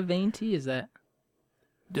flavor of vein tea? Is that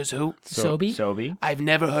Does who? Sobe? Sobe. I've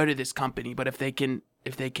never heard of this company, but if they can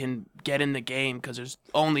get in the game, because there's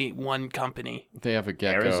only one company. They have a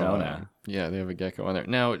gecko. Arizona. Yeah, they have a gecko on there.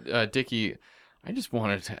 Now, Dickie, I just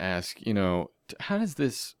wanted to ask, how does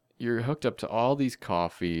this, you're hooked up to all these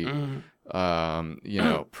coffee,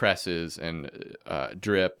 presses and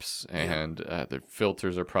drips, and the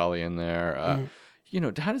filters are probably in there.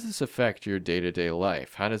 How does this affect your day-to-day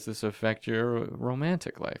life? How does this affect your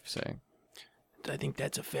romantic life, say? I think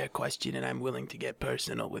that's a fair question, and I'm willing to get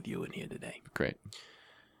personal with you in here today. Great.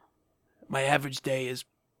 My average day is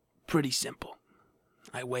pretty simple.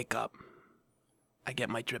 I wake up. I get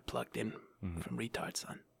my drip plugged in from Retard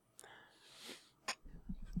Son.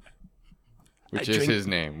 Which I is drink- his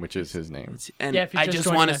name. And Yeah, if you're I just just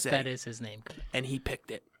joining want to us, say, that is his name. and he picked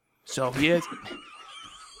it. So here's...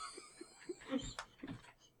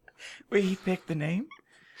 Wait, he picked the name?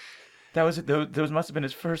 Those must have been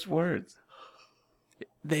his first words.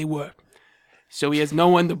 They were. So he has no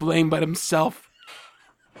one to blame but himself.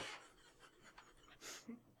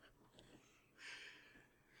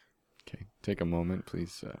 Okay, take a moment,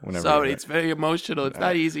 please. Whenever. Sorry, you're it's very emotional. It's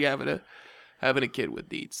not easy having a kid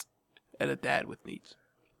with needs and a dad with needs.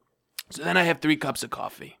 So then I have 3 cups of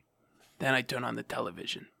coffee. Then I turn on the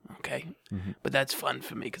television, okay? But that's fun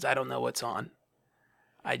for me because I don't know what's on.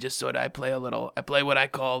 I just I play what I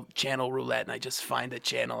call channel roulette, and I just find a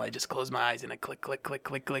channel. I just close my eyes and I click, click, click,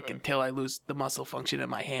 click, click until I lose the muscle function in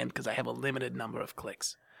my hand because I have a limited number of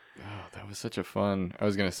clicks. Oh, that was such a fun. I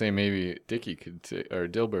was gonna say maybe Dickie or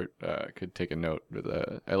Dilbert could take a note.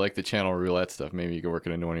 But I like the channel roulette stuff. Maybe you could work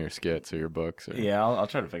it into one of your skits or your books. Or... Yeah, I'll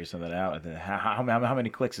try to figure something out. How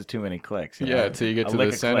many clicks is too many clicks? Yeah, until you get I'll to lick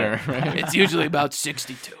the a center. click. Right? It's usually about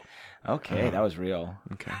 62. Okay, that was real.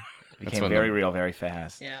 Okay. It became very real very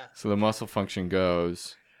fast. Yeah. So the muscle function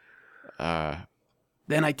goes. Then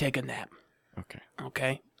I take a nap. Okay.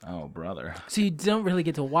 Okay. Oh, brother. So you don't really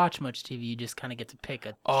get to watch much TV. You just kind of get to pick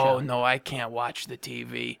a Oh show. no, I can't watch the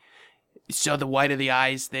TV. So the white of the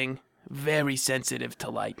eyes thing, very sensitive to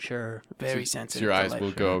light. Sure. Very So sensitive. your to eyes light.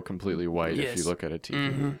 will go completely white if you Yes. look at a TV.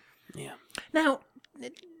 Mhm. Yeah. Now,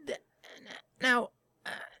 now,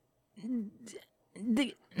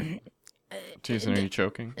 Jason, are you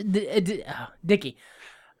choking? Dickie,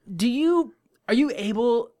 are you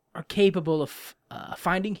able or capable of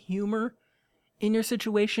finding humor in your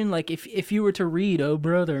situation? Like, if you were to read "Oh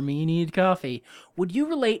Brother, Me Need Coffee," would you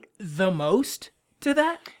relate the most to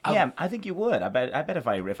that? Yeah, I think you would. I bet if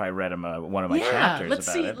I read him one of my Yeah, chapters let's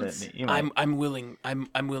about see, it, let's- that you might. I'm willing. I'm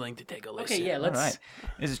willing to take a listen. Okay, yeah, All let's. right.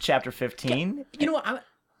 This is chapter 15. You know what?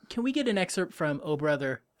 Can we get an excerpt from "Oh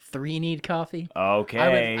Brother, 3 Need Coffee"?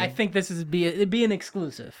 Okay. I think it'd be an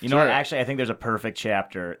exclusive. You know what? Sure. Actually, I think there's a perfect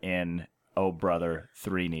chapter in "Oh Brother,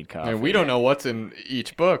 3 Need Coffee." And we don't know what's in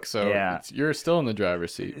each book, so Yeah. you're still in the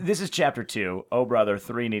driver's seat. This is chapter 2. "Oh Brother,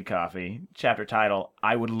 3 Need Coffee." Chapter title: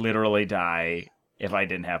 I would literally die if I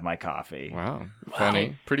didn't have my coffee. Wow.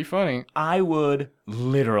 Funny. Pretty funny. I would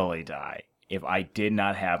literally die if I did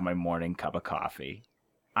not have my morning cup of coffee.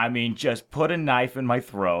 I mean, just put a knife in my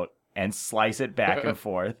throat and slice it back and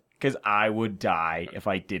forth, because I would die if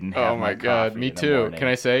I didn't have Oh my coffee god, me in the too. morning. Can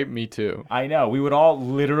I say me too? I know. We would all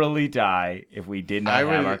literally die if we did not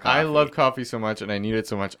have our coffee. I love coffee so much and I need it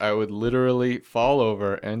so much. I would literally fall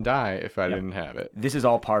over and die if I didn't have it. This is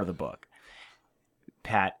all part of the book.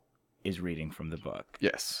 Pat is reading from the book.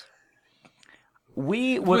 Yes.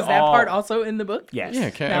 We would Was that all... part also in the book? Yes. Yeah,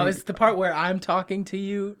 can Now, is the part where I'm talking to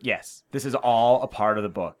you? Yes. This is all a part of the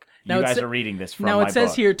book. Now You it guys sa- are reading this from Now my it says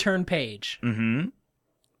book. here, turn page. Mm-hmm.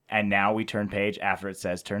 And now we turn page after it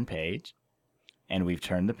says turn page. And we've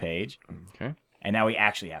turned the page. Okay. And now we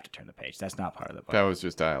actually have to turn the page. That's not part of the book. That was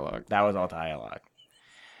just dialogue. That was all dialogue.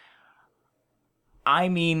 I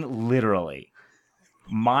mean, literally.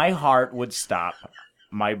 My heart would stop.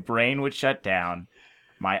 My brain would shut down.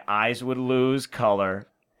 My eyes would lose color.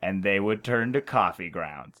 And they would turn to coffee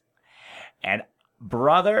grounds. And,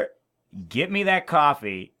 brother, get me that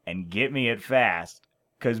coffee and get me it fast.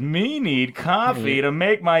 'Cause me need coffee to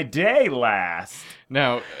make my day last.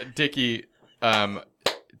 Now, Dickie,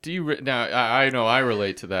 do you now I know I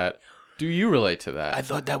relate to that. Do you relate to that? I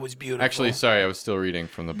thought that was beautiful. Actually, sorry, I was still reading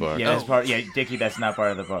from the book. Yeah, that's part. Yeah, Dickie, that's not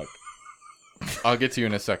part of the book. I'll get to you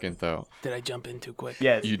in a second though. Did I jump in too quick?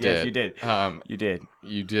 Yes, You yes, did. you did.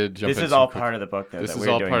 You did jump This in is some all quick- part of the book, though. This that is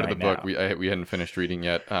we're all doing part of the right book. now. We hadn't finished reading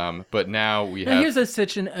yet. But now we Now, have here's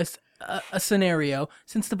a scenario.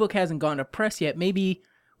 Since the book hasn't gone to press yet, maybe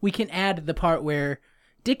we can add the part where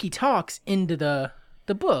Dickie talks into the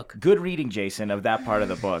book. Good reading, Jason, of that part of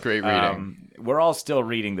the book. Great reading. We're all still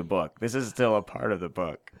reading the book. This is still a part of the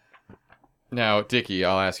book. Now, Dickie,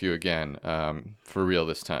 I'll ask you again, for real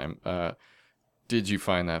this time. Did you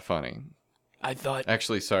find that funny? I thought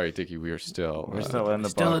Actually, sorry, Dickie, we are still. We're still in the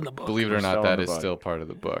still book. in the book. Believe it We're or not, still in that the is book. still part of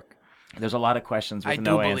the book. There's a lot of questions with I do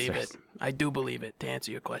no believe answers. it. I do believe it. To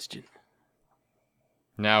answer your question,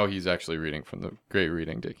 Now he's actually reading from the great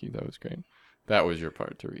reading, Dickie. That was great. That was your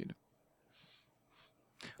part to read.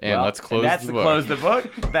 And Well, let's close that's the book. close the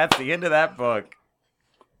book. That's the end of that book.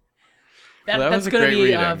 That, Well, that was that's a going to great be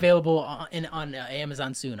reading. available on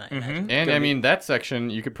Amazon soon, I imagine. And I mean that section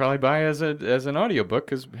you could probably buy as an audiobook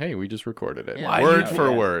because hey, we just recorded it. Yeah. Word you-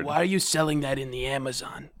 for word. why are you selling that in the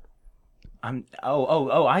Amazon?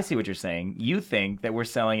 I see what you're saying. You think that we're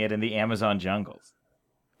selling it in the Amazon jungles.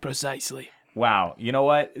 Precisely. Wow. You know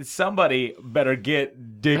what? Somebody better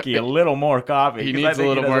get Dickie a little more coffee. He 'cause I needs a think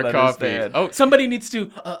little more doesn't coffee. understand. Oh, Somebody needs to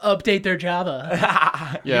update their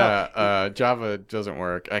Java. yeah. Java doesn't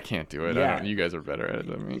work. I can't do it. Yeah. You guys are better at it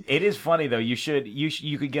than me. It is funny though. You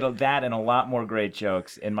could get that and a lot more great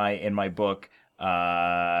jokes in my book,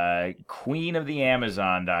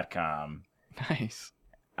 queenoftheamazon.com. Nice.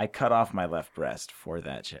 I cut off my left breast for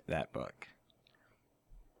that book.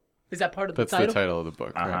 Is that part of the That's title? the title of the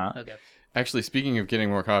book. Right? Uh-huh. Okay. Actually, speaking of getting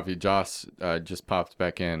more coffee, Joss just popped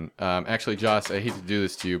back in. Actually, Joss, I hate to do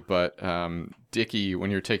this to you, but Dickie, when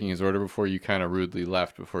you were taking his order before, you kind of rudely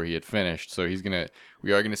left before he had finished. So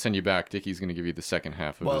we are gonna send you back. Dickie's gonna give you the second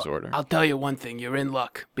half of Well, his order. I'll tell you one thing. You're in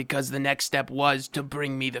luck because the next step was to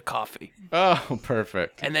bring me the coffee, Oh,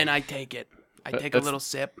 perfect. and then I take it. I take a that's- little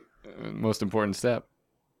sip. Most important step.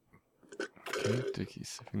 Okay, Dickie's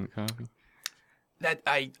sipping the coffee. That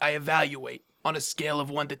I evaluate on a scale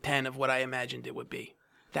of 1 to 10 of what I imagined it would be.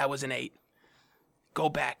 That was an 8. Go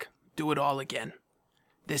back. Do it all again.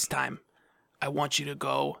 This time, I want you to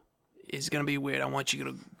go. It's going to be weird. I want you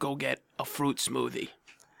to go get a fruit smoothie.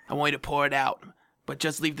 I want you to pour it out, but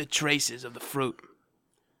just leave the traces of the fruit.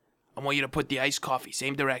 I want you to put the iced coffee,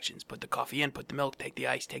 same directions. Put the coffee in, put the milk, take the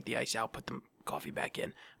ice out, put the coffee back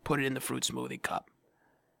in. Put it in the fruit smoothie cup.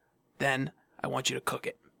 Then, I want you to cook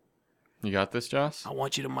it. You got this, Joss? I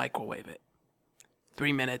want you to microwave it.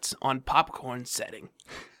 3 minutes on popcorn setting.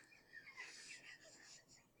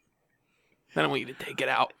 Then I want you to take it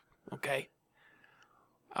out, okay?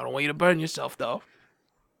 I don't want you to burn yourself, though.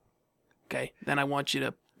 Okay? Then I want you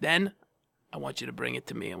to bring it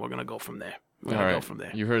to me, and we're going to go from there. We're going to go from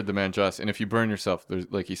there. You heard the man, Joss. And if you burn yourself,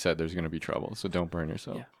 like he said, there's going to be trouble. So don't burn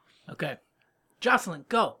yourself. Yeah. Okay. Jocelyn,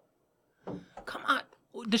 go. Come on.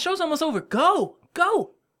 The show's almost over. Go.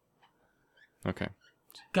 Go. Okay.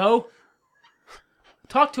 Go.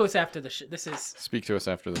 Talk to us after the show. This is... Speak to us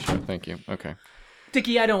after the show. Thank you. Okay.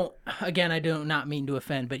 Dickie, I do not mean to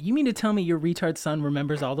offend, but you mean to tell me your retard son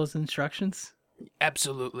remembers all those instructions?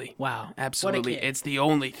 Absolutely. Wow. Absolutely. What a kid. It's the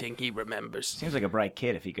only thing he remembers. Seems like a bright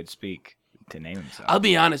kid if he could speak to name himself. I'll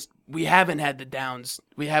be honest, we haven't had the Downs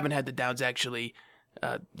actually,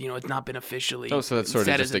 it's not been officially Oh, so that's sort of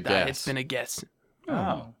set just as a guess. It's been a guess.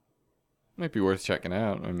 Oh. Might be worth checking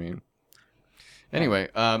out. I mean... Anyway,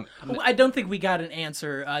 I don't think we got an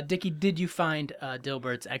answer. Dickie, did you find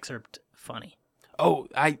Dilbert's excerpt funny? Oh,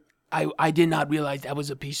 I did not realize that was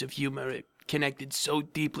a piece of humor. It connected so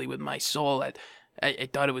deeply with my soul. I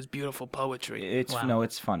thought it was beautiful poetry. It's Wow. no,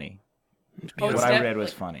 it's funny. Oh, What it's I that- read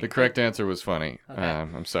was funny. the correct answer was funny. Okay.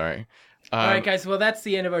 I'm sorry. All right, guys. Well, that's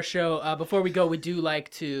the end of our show. Before we go, we do like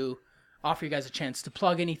to offer you guys a chance to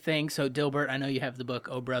plug anything. So, Dilbert, I know you have the book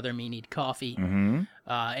 "Oh Brother, Me Need Coffee." Mm-hmm.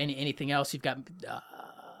 Anything else? You've got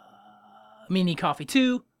Me Need Coffee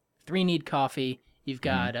 2, 3 Need Coffee. You've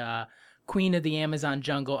got Queen of the Amazon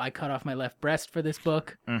Jungle. I cut off my left breast for this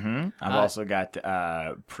book. Mm-hmm. I've also got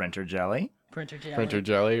Printer Jelly. Printer Jelly. Printer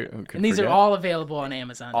Jelly. Who could And these forget? are all available on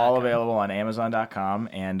Amazon. All available on Amazon.com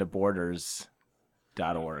and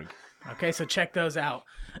Borders.org. Okay, so check those out.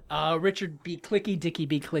 Richard B. Clicky, Dickie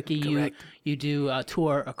B. Clicky, Correct. you do a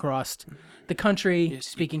tour across the country, Yes.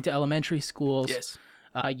 speaking to elementary schools. Yes.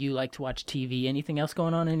 You like to watch TV. Anything else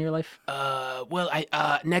going on in your life?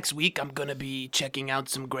 Next week I'm gonna be checking out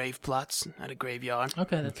some grave plots at a graveyard.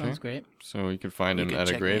 Okay, that sounds great. So you can find You him can at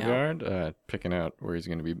a check me out. graveyard, picking out where he's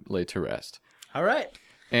going to be laid to rest. All right.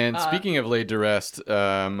 And speaking of laid to rest, we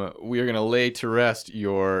are going to lay to rest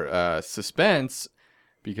your suspense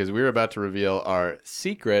because we're about to reveal our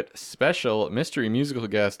secret special mystery musical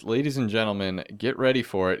guest. Ladies and gentlemen, get ready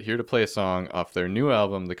for it. Here to play a song off their new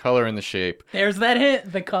album, The Color and the Shape. There's that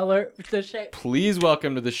hint. The color, the shape. Please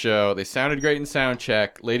welcome to the show. They sounded great in sound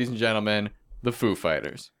check. Ladies and gentlemen, the Foo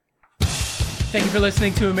Fighters. Thank you for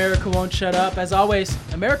listening to America Won't Shut Up. As always,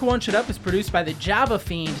 America Won't Shut Up is produced by the Java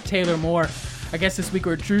fiend, Taylor Moore. Our guests this week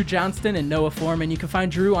were Drew Johnston and Noah Foreman. You can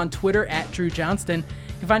find Drew on Twitter at Drew Johnston.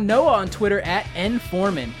 You can find Noah on Twitter at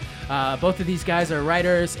nforeman. Both of these guys are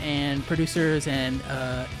writers and producers and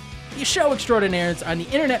show extraordinaires on the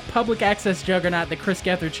internet public access juggernaut, The Chris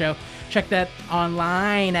Gethard Show. Check that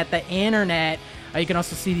online at the internet. You can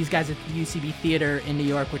also see these guys at the UCB Theater in New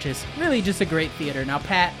York, which is really just a great theater. Now,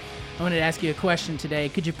 Pat, I wanted to ask you a question today.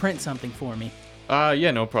 Could you print something for me?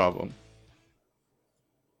 Yeah, no problem.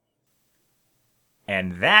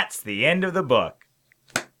 And that's the end of the book.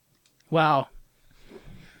 Wow.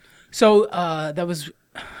 So that was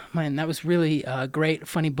really a great,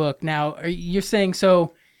 funny book. Now, you're saying,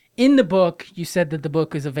 so in the book, you said that the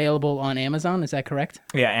book is available on Amazon. Is that correct?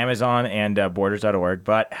 Yeah, Amazon and Borders.org.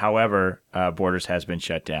 But, however, Borders has been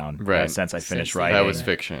shut down since I finished writing. That was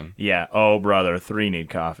fiction. Yeah. Oh, brother, 3 Need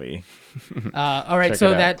Coffee. All right, Check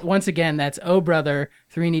so it out. that, once again, that's Oh Brother,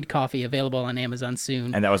 3 Need Coffee, available on Amazon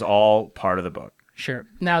soon. And that was all part of the book. Sure.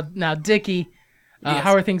 Now, Dickie, Yes.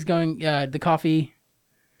 how are things going? The coffee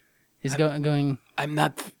is going. I'm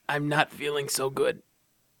not feeling so good.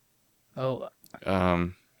 Oh,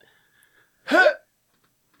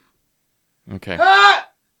 Okay.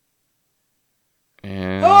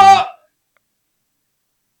 And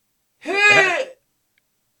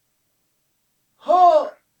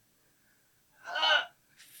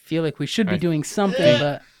feel like we should be doing something,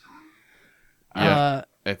 but yeah,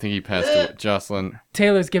 I think he passed away. Jocelyn,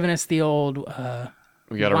 Taylor's giving us the old. we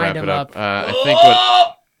got to Wind wrap him it up.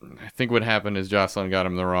 up. I think what happened is Jocelyn got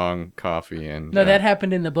him the wrong coffee, and No, that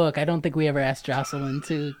happened in the book. I don't think we ever asked Jocelyn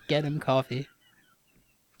to get him coffee.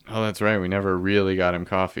 oh, that's right. We never really got him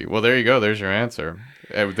coffee. Well, there you go. There's your answer.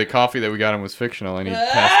 The coffee that we got him was fictional, and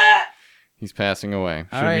he's passing away.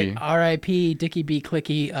 All right, R.I.P. Dickie B.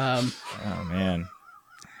 Clicky. Oh, man.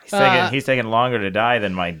 He's taking longer to die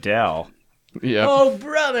than my Dell. Yeah. Oh,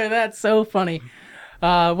 brother, that's so funny.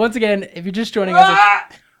 Once again, if you're just joining us,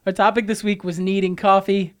 our topic this week was needing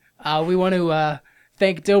coffee. We want to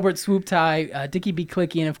thank Dilbert Swooptie, Dickie B.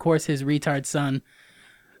 Clicky, and of course his retard son.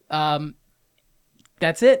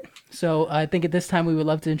 That's it. So I think at this time we would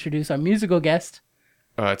love to introduce our musical guest,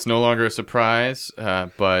 It's no longer a surprise,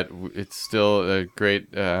 but it's still a great.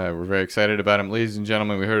 We're very excited about him. Ladies and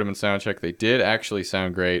gentlemen, we heard him in Soundcheck. They did actually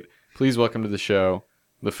sound great. Please welcome to the show,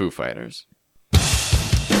 the Foo Fighters.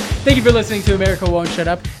 Thank you for listening to America Won't Shut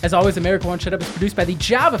Up. As always, America Won't Shut Up is produced by the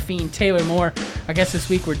Java fiend Taylor Moore. Our guests this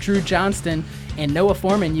week were Drew Johnston and Noah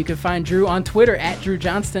Foreman. You can find Drew on Twitter at Drew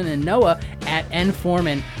Johnston and Noah at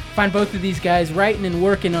nforeman. Find both of these guys writing and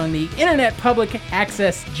working on the internet public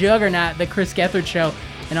access juggernaut, The Chris Gethard Show,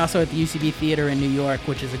 and also at the UCB Theater in New York,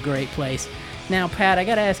 which is a great place. Now, Pat, I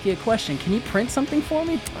got to ask you a question. Can you print something for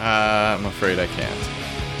me? I'm afraid I can't.